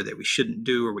do, or that we shouldn't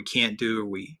do, or we can't do, or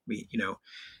we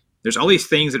there's all these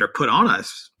things that are put on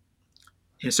us.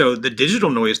 And so the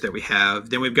digital noise that we have,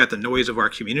 then we've got the noise of our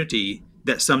community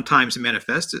that sometimes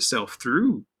manifests itself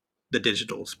through the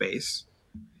digital space.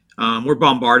 We're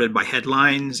bombarded by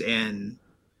headlines, and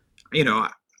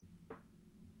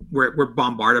we're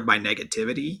bombarded by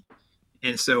negativity.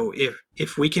 And so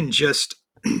if we can just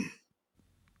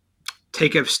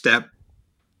take a step,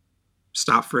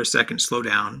 stop for a second, slow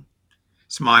down,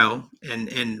 smile,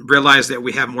 and realize that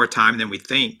we have more time than we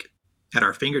think at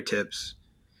our fingertips,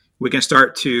 we can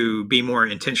start to be more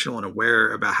intentional and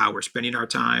aware about how we're spending our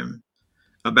time,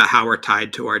 about how we're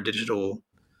tied to our digital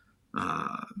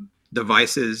uh,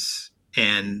 devices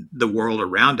and the world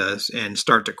around us, and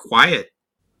start to quiet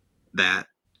that.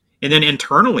 And then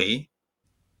internally,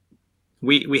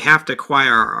 we have to quiet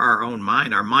our own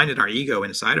mind, our mind and our ego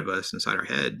inside of us, inside our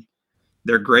head.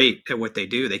 They're great at what they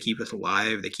do. They keep us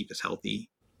alive. They keep us healthy.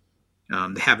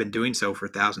 They have been doing so for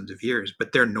thousands of years,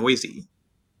 but they're noisy.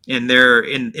 And they're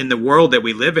in the world that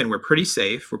we live in. We're pretty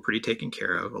safe. We're pretty taken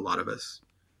care of, a lot of us.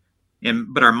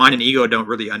 But our mind and ego don't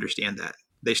really understand that.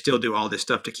 They still do all this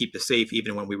stuff to keep us safe,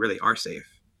 even when we really are safe.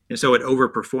 And so it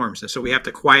overperforms. And so we have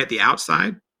to quiet the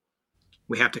outside.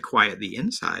 We have to quiet the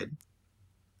inside.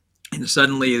 And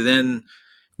suddenly, then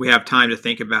we have time to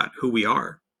think about who we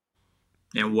are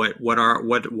and what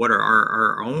are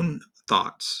our own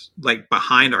thoughts like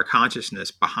behind our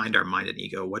consciousness, behind our mind and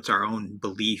ego. What's our own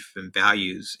belief and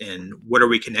values, and what are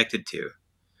we connected to,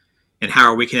 and how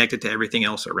are we connected to everything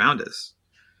else around us?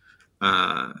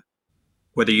 uh,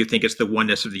 Whether you think it's the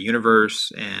oneness of the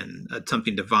universe and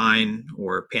something divine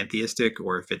or pantheistic,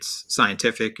 or if it's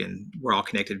scientific and we're all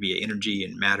connected via energy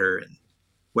and matter and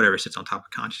whatever sits on top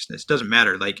of consciousness, it doesn't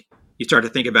matter. Like, you start to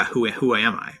think about who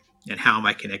am I and how am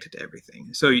I connected to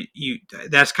everything. So you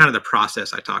that's kind of the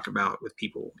process I talk about with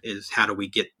people, is how do we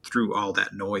get through all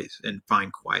that noise and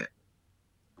find quiet.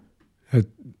 That,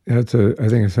 I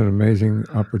think it's an amazing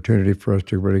opportunity for us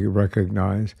to really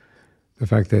recognize the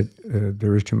fact that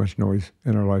there is too much noise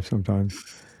in our life sometimes.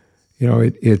 You know,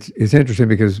 it's interesting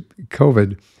because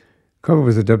COVID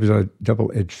was a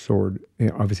double-edged sword. You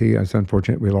know, obviously, it's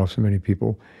unfortunate we lost so many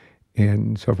people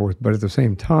and so forth. But at the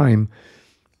same time,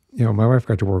 you know, my wife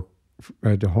got to work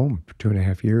at home for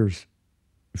 2.5 years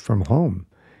from home.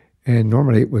 And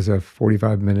normally it was a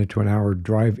 45-minute to an hour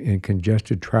drive in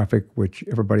congested traffic, which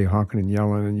everybody honking and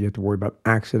yelling, and you have to worry about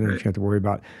accidents. Right. You have to worry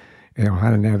about, you know,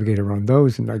 how to navigate around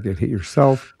those and not get hit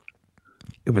yourself.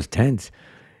 It was tense.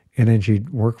 And then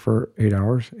she'd work for 8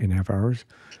 hours, 8.5 hours,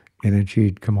 and then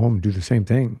she'd come home and do the same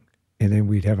thing. And then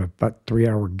we'd have about 3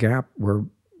 hour gap where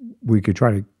we could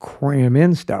try to cram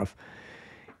in stuff.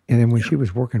 And then when Yeah. she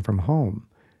was working from home,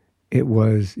 it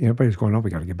was, you know, everybody was going, oh, we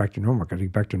got to get back to normal, got to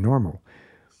get back to normal.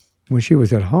 When she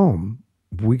was at home,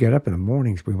 we got up in the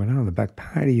mornings, we went out on the back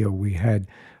patio, we had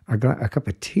a cup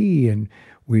of tea, and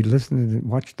we listened and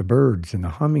watched the birds and the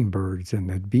hummingbirds and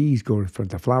the bees go from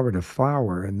the flower to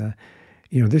flower and the,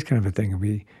 you know, this kind of a thing. And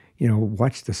we, you know,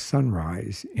 watched the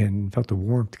sunrise and felt the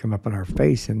warmth come up on our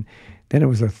face. And then it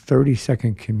was a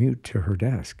 30-second commute to her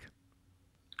desk.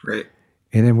 Right.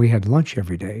 And then we had lunch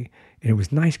every day. And it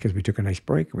was nice because we took a nice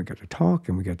break and we got to talk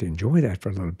and we got to enjoy that for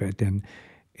a little bit. And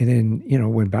then, you know,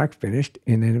 went back, finished,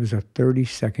 and then it was a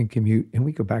 30-second commute, and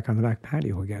we go back on the back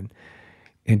patio again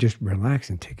and just relax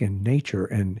and take in nature.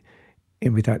 And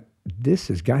we thought, this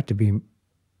has got to be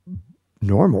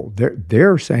normal.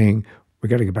 They're saying we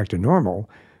got to get back to normal,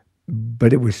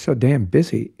 but it was so damn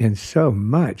busy and so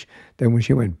much that when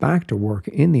she went back to work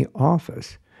in the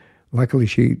office, luckily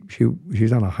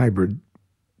she's on a hybrid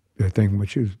thing,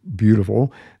 which is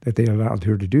beautiful that they allowed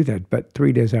her to do that. But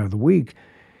 3 days out of the week,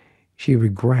 she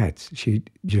regrets. She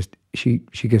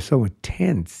gets so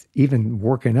intense, even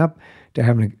working up to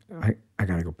having to, I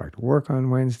got to go back to work on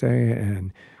Wednesday.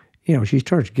 And, you know, she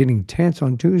starts getting tense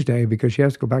on Tuesday because she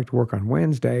has to go back to work on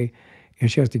Wednesday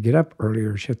and she has to get up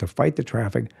earlier. She has to fight the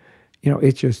traffic. You know,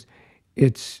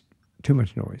 it's too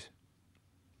much noise.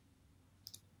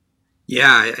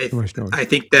 Yeah, Too much noise. I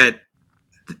think that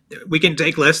we can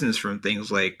take lessons from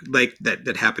things like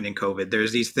that happened in COVID.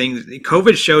 There's these things.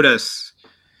 COVID showed us,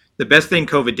 the best thing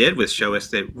COVID did was show us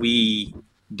that we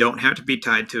don't have to be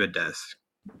tied to a desk.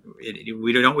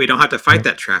 We don't have to fight Yep.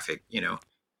 that traffic. You know,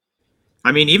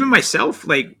 I mean, even myself,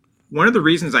 like, one of the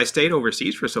reasons I stayed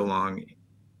overseas for so long,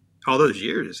 all those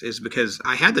years, is because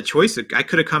I had the choice. I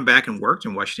could have come back and worked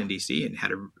in Washington D.C. and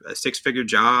had a six-figure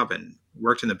job and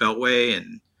worked in the Beltway,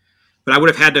 but I would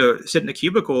have had to sit in a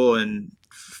cubicle and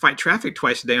fight traffic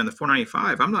twice a day on the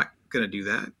 495. I'm not going to do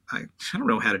that. I don't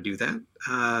know how to do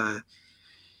that.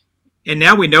 And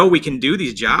now we know we can do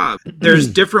these jobs. There's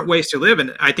different ways to live,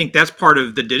 and I think that's part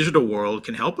of the digital world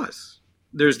can help us.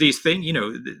 There's these things, you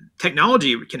know,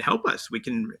 technology can help us. We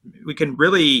can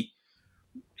really,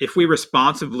 if we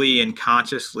responsibly and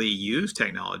consciously use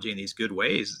technology in these good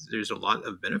ways, there's a lot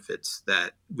of benefits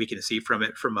that we can see from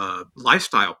it from a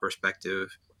lifestyle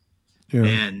perspective, Yeah.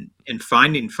 and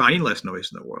finding less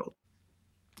noise in the world.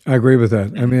 I agree with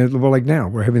that. I mean, well, like now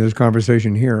we're having this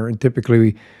conversation here, and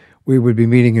typically we would be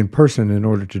meeting in person in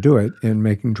order to do it and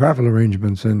making travel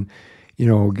arrangements and,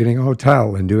 getting a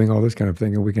hotel and doing all this kind of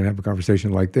thing. And we can have a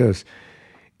conversation like this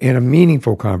and a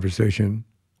meaningful conversation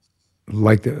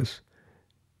like this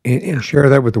and Yeah. share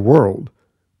that with the world,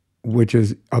 which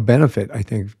is a benefit, I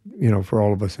think, for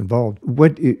all of us involved.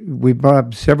 We brought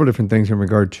up several different things in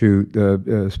regard to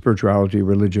the spirituality,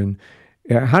 religion.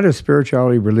 How does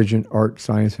spirituality, religion, art,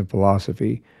 science, and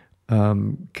philosophy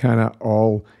kind of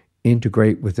all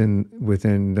integrate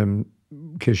within them?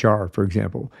 Kishar, for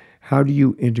example, how do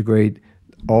you integrate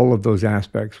all of those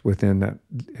aspects within that?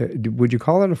 Would you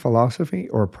call it a philosophy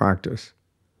or a practice?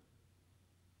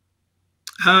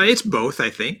 It's both. I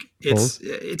think Both.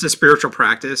 it's a spiritual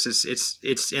practice.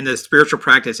 It's and the spiritual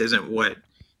practice isn't what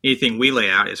anything we lay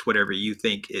out. It's whatever you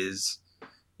think is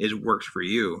works for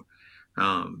you.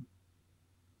 Um,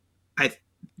 I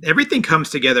Everything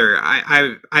comes together.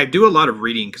 I do a lot of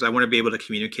reading because I want to be able to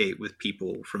communicate with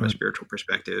people from a Right. spiritual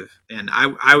perspective. And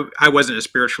I wasn't a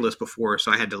spiritualist before,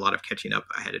 so I had a lot of catching up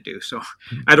I had to do. So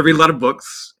I had to read a lot of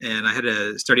books, and I had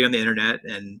to study on the internet,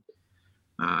 and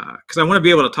because I want to be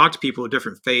able to talk to people of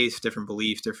different faiths, different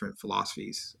beliefs, different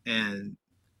philosophies. And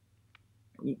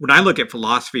when I look at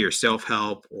philosophy or self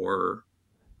help or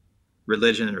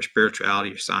religion or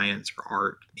spirituality or science or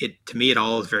art, it to me it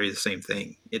all is very the same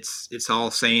thing. It's all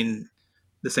saying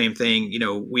the same thing.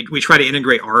 We try to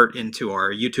integrate art into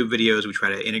our YouTube videos. We try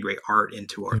to integrate art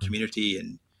into our Yeah. community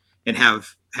and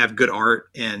have good art.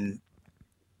 And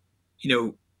you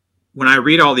know, when I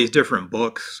read all these different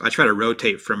books, I try to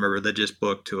rotate from a religious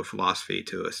book to a philosophy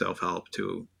to a self help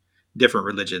to different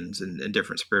religions and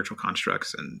different spiritual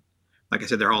constructs. And like I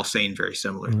said, they're all saying very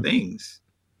similar Right. things.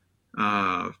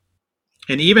 Uh,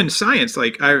 and even science,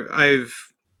 like I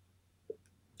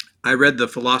read The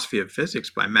Philosophy of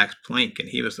Physics by Max Planck, and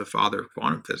he was the father of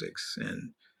quantum physics.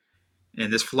 And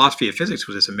this Philosophy of Physics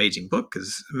was this amazing book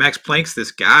because Max Planck's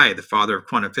this guy, the father of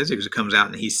quantum physics, who comes out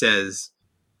and he says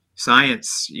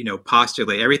science,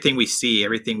 postulate everything we see,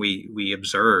 everything we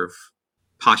observe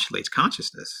postulates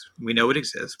consciousness. We know it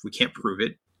exists. We can't prove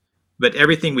it, but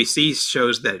everything we see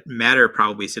shows that matter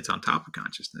probably sits on top of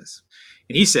consciousness.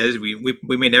 And he says we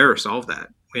may never solve that.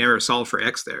 We never solve for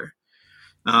X there.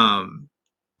 Um,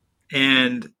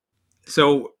 and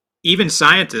so even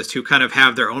scientists who kind of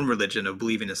have their own religion of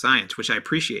believing in science, which I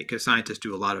appreciate because scientists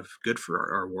do a lot of good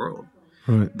for our world.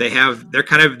 Right. They're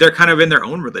kind of in their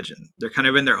own religion. They're kind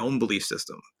of in their own belief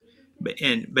system.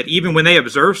 But even when they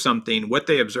observe something, what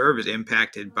they observe is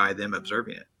impacted by them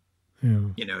observing it.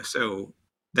 Yeah. So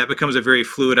that becomes a very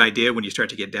fluid idea when you start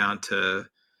to get down to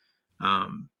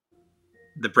um,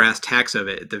 the brass tacks of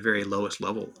it at the very lowest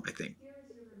level, I think.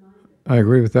 I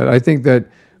agree with that. I think that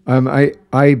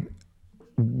I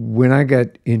when I got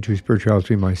into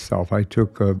spirituality myself, I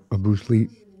took a Bruce Lee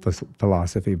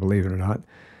philosophy, believe it or not,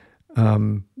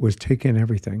 was take in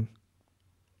everything,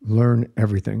 learn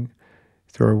everything,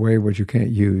 throw away what you can't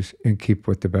use, and keep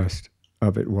what the best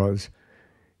of it was.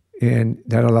 And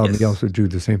that allowed me Yes. also to do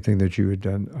the same thing that you had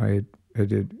done. I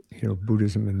did,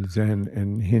 Buddhism and Zen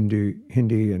and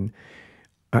Hindi, and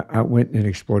I went and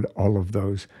explored all of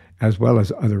those as well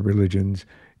as other religions.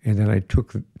 And then I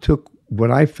took what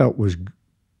I felt was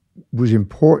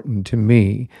important to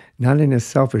me, not in a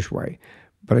selfish way,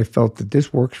 but I felt that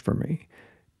this works for me.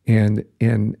 And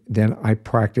then I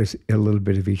practice a little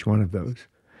bit of each one of those.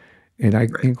 And I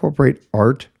Right. incorporate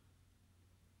art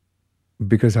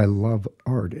because I love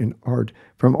art and art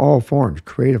from all forms,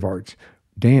 creative arts,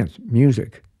 dance,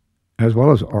 music, as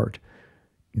well as art,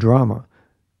 drama,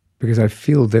 because I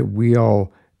feel that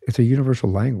it's a universal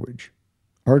language.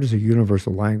 Art is a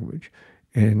universal language.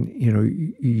 And,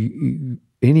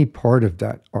 any part of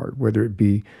that art, whether it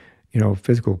be,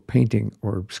 physical painting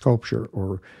or sculpture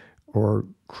or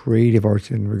creative arts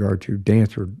in regard to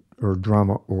dance or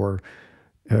drama or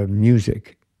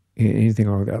music, anything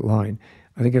along that line,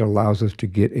 I think it allows us to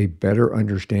get a better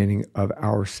understanding of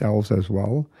ourselves as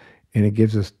well, and it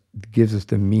gives us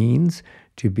the means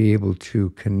to be able to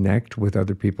connect with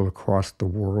other people across the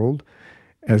world,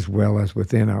 as well as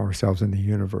within ourselves in the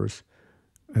universe.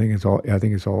 I think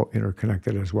it's all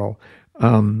interconnected as well.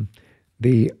 Um,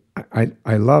 the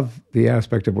I love the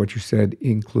aspect of what you said,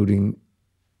 including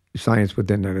science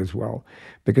within that as well,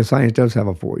 because science does have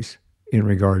a voice in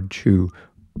regard to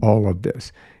all of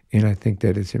this. And I think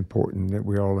that it's important that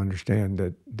we all understand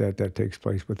that takes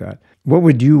place with that. What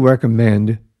would you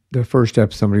recommend the first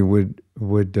step somebody would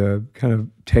kind of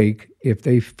take if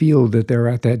they feel that they're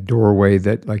at that doorway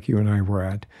that, like you and I were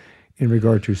at, in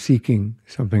regard to seeking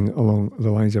something along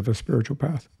the lines of a spiritual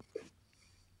path?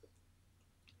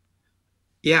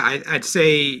 Yeah, I'd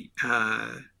say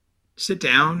sit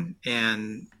down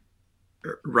and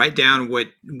write down what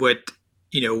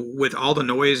with all the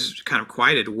noise kind of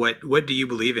quieted. What do you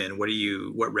believe in? What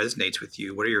resonates with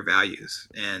you? What are your values?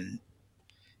 And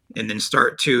then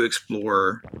start to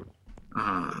explore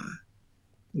uh,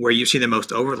 where you see the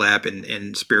most overlap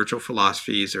in spiritual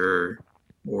philosophies or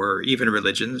even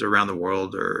religions around the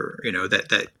world, or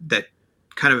that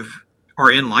kind of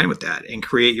are in line with that, and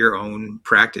create your own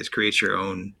practice, create your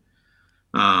own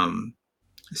um,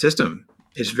 system.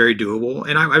 It's very doable,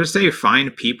 and I would say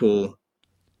find people.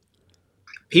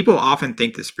 People often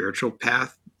think the spiritual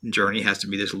path journey has to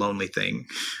be this lonely thing,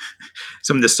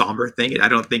 some of this somber thing. I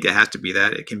don't think it has to be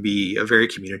that. It can be a very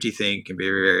community thing. It can be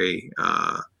a very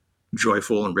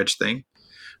joyful and rich thing.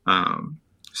 Um,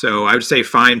 so I would say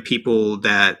find people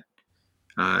that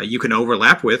you can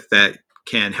overlap with, that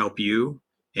can help you,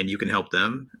 and you can help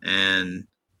them, and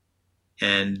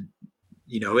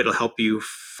it'll help you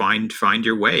find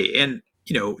your way. And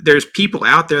there's people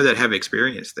out there that have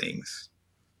experienced things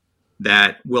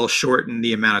that will shorten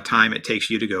the amount of time it takes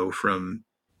you to go from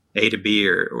A to B,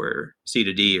 or C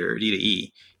to D, or D to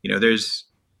E.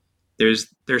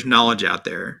 There's knowledge out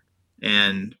there,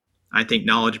 and I think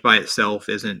knowledge by itself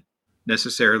isn't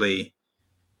necessarily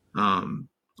um,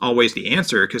 always the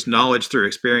answer, because knowledge through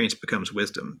experience becomes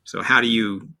wisdom. So how do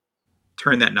you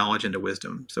turn that knowledge into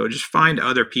wisdom? So just find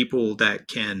other people that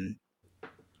can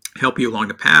help you along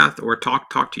the path, or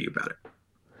talk to you about it.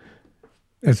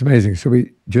 That's amazing. So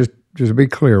we just to be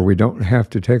clear, we don't have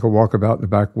to take a walkabout in the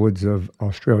backwoods of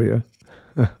Australia.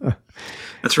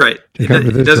 That's right. To come to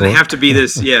It this doesn't door. have to be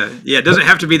this. Yeah. It doesn't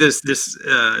have to be this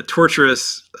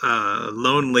torturous,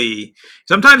 lonely.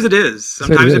 Sometimes it is. Say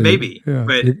Sometimes it may it. be. Yeah,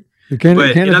 But you can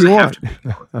but it if you doesn't have want. to be.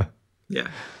 Yeah.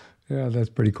 Yeah, that's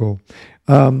pretty cool.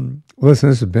 Listen,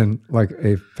 this has been like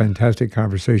a fantastic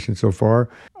conversation so far.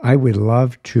 I would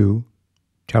love to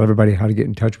tell everybody how to get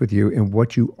in touch with you and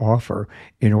what you offer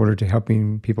in order to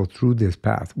helping people through this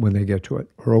path when they get to it,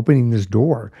 or opening this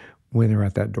door when they're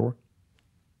at that door.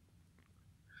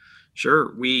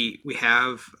 Sure. We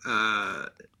have at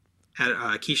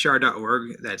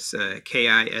kishar.org. That's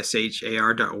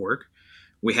KISHAR.org.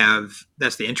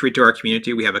 That's the entry to our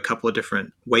community. We have a couple of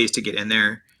different ways to get in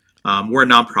there. We're a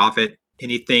nonprofit.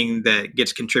 Anything that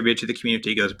gets contributed to the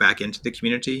community goes back into the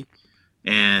community.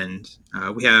 And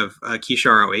we have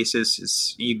Kishar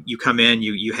Oasis. You come in,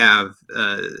 you have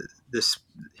this.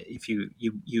 If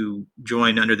you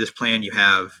join under this plan, you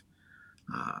have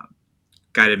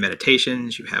guided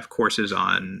meditations. You have courses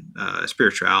on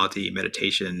spirituality,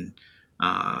 meditation,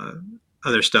 uh,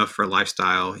 other stuff for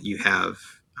lifestyle. You have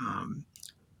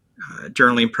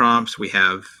journaling prompts. We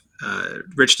have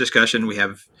rich discussion. We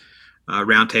have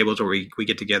roundtables where we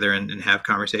get together and have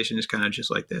conversations, kind of just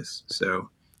like this.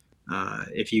 So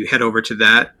if you head over to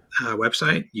that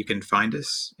website, you can find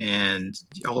us, and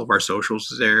all of our socials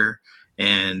is there.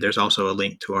 And there's also a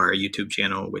link to our YouTube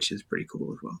channel, which is pretty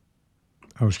cool as well.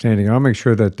 Outstanding. I'll make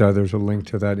sure that there's a link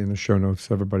to that in the show notes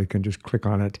so everybody can just click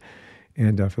on it.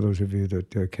 And for those of you that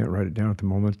can't write it down at the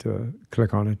moment,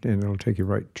 click on it and it'll take you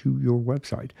right to your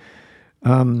website.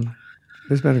 This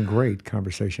has been a great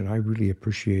conversation. I really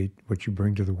appreciate what you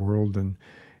bring to the world and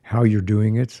how you're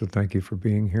doing it. So thank you for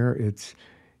being here. It's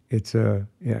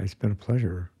been a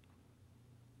pleasure.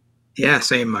 Yeah,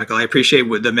 same, Michael. I appreciate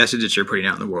the message that you're putting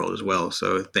out in the world as well.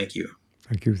 So thank you.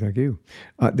 Thank you. Thank you.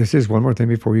 This is one more thing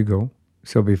before you go.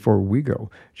 So before we go, do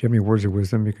you have any words of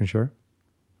wisdom you can share?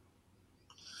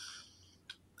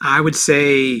 I would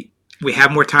say we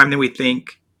have more time than we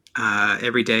think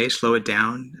every day. Slow it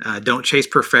down. Don't chase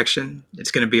perfection. It's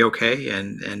going to be okay.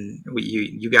 And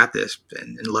you got this,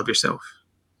 and love yourself.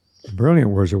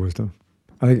 Brilliant words of wisdom.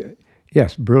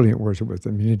 Yes, brilliant words of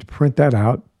wisdom. You need to print that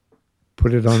out,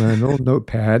 put it on a little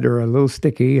notepad or a little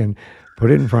sticky, and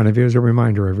put it in front of you as a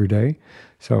reminder every day.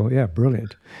 So yeah,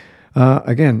 brilliant.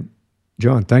 Again,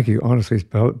 John, thank you. Honestly, it's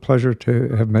a pleasure to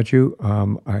have met you.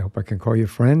 I hope I can call you a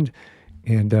friend.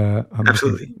 And I'm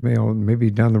Absolutely. maybe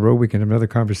down the road we can have another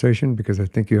conversation, because I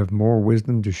think you have more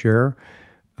wisdom to share.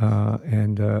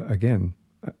 Again,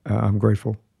 I'm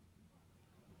grateful.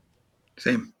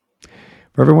 Same.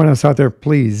 For everyone else out there,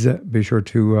 please be sure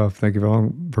to thank you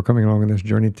for coming along on this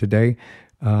journey today.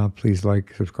 Please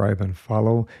like, subscribe, and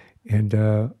follow. And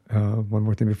one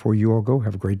more thing before you all go,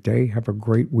 have a great day, have a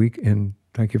great week, and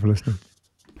thank you for listening.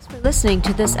 Thanks for listening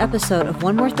to this episode of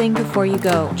One More Thing Before You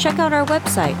Go. Check out our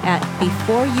website at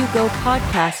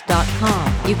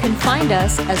beforeyougopodcast.com. You can find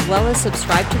us, as well as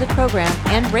subscribe to the program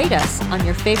and rate us on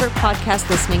your favorite podcast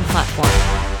listening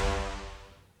platform.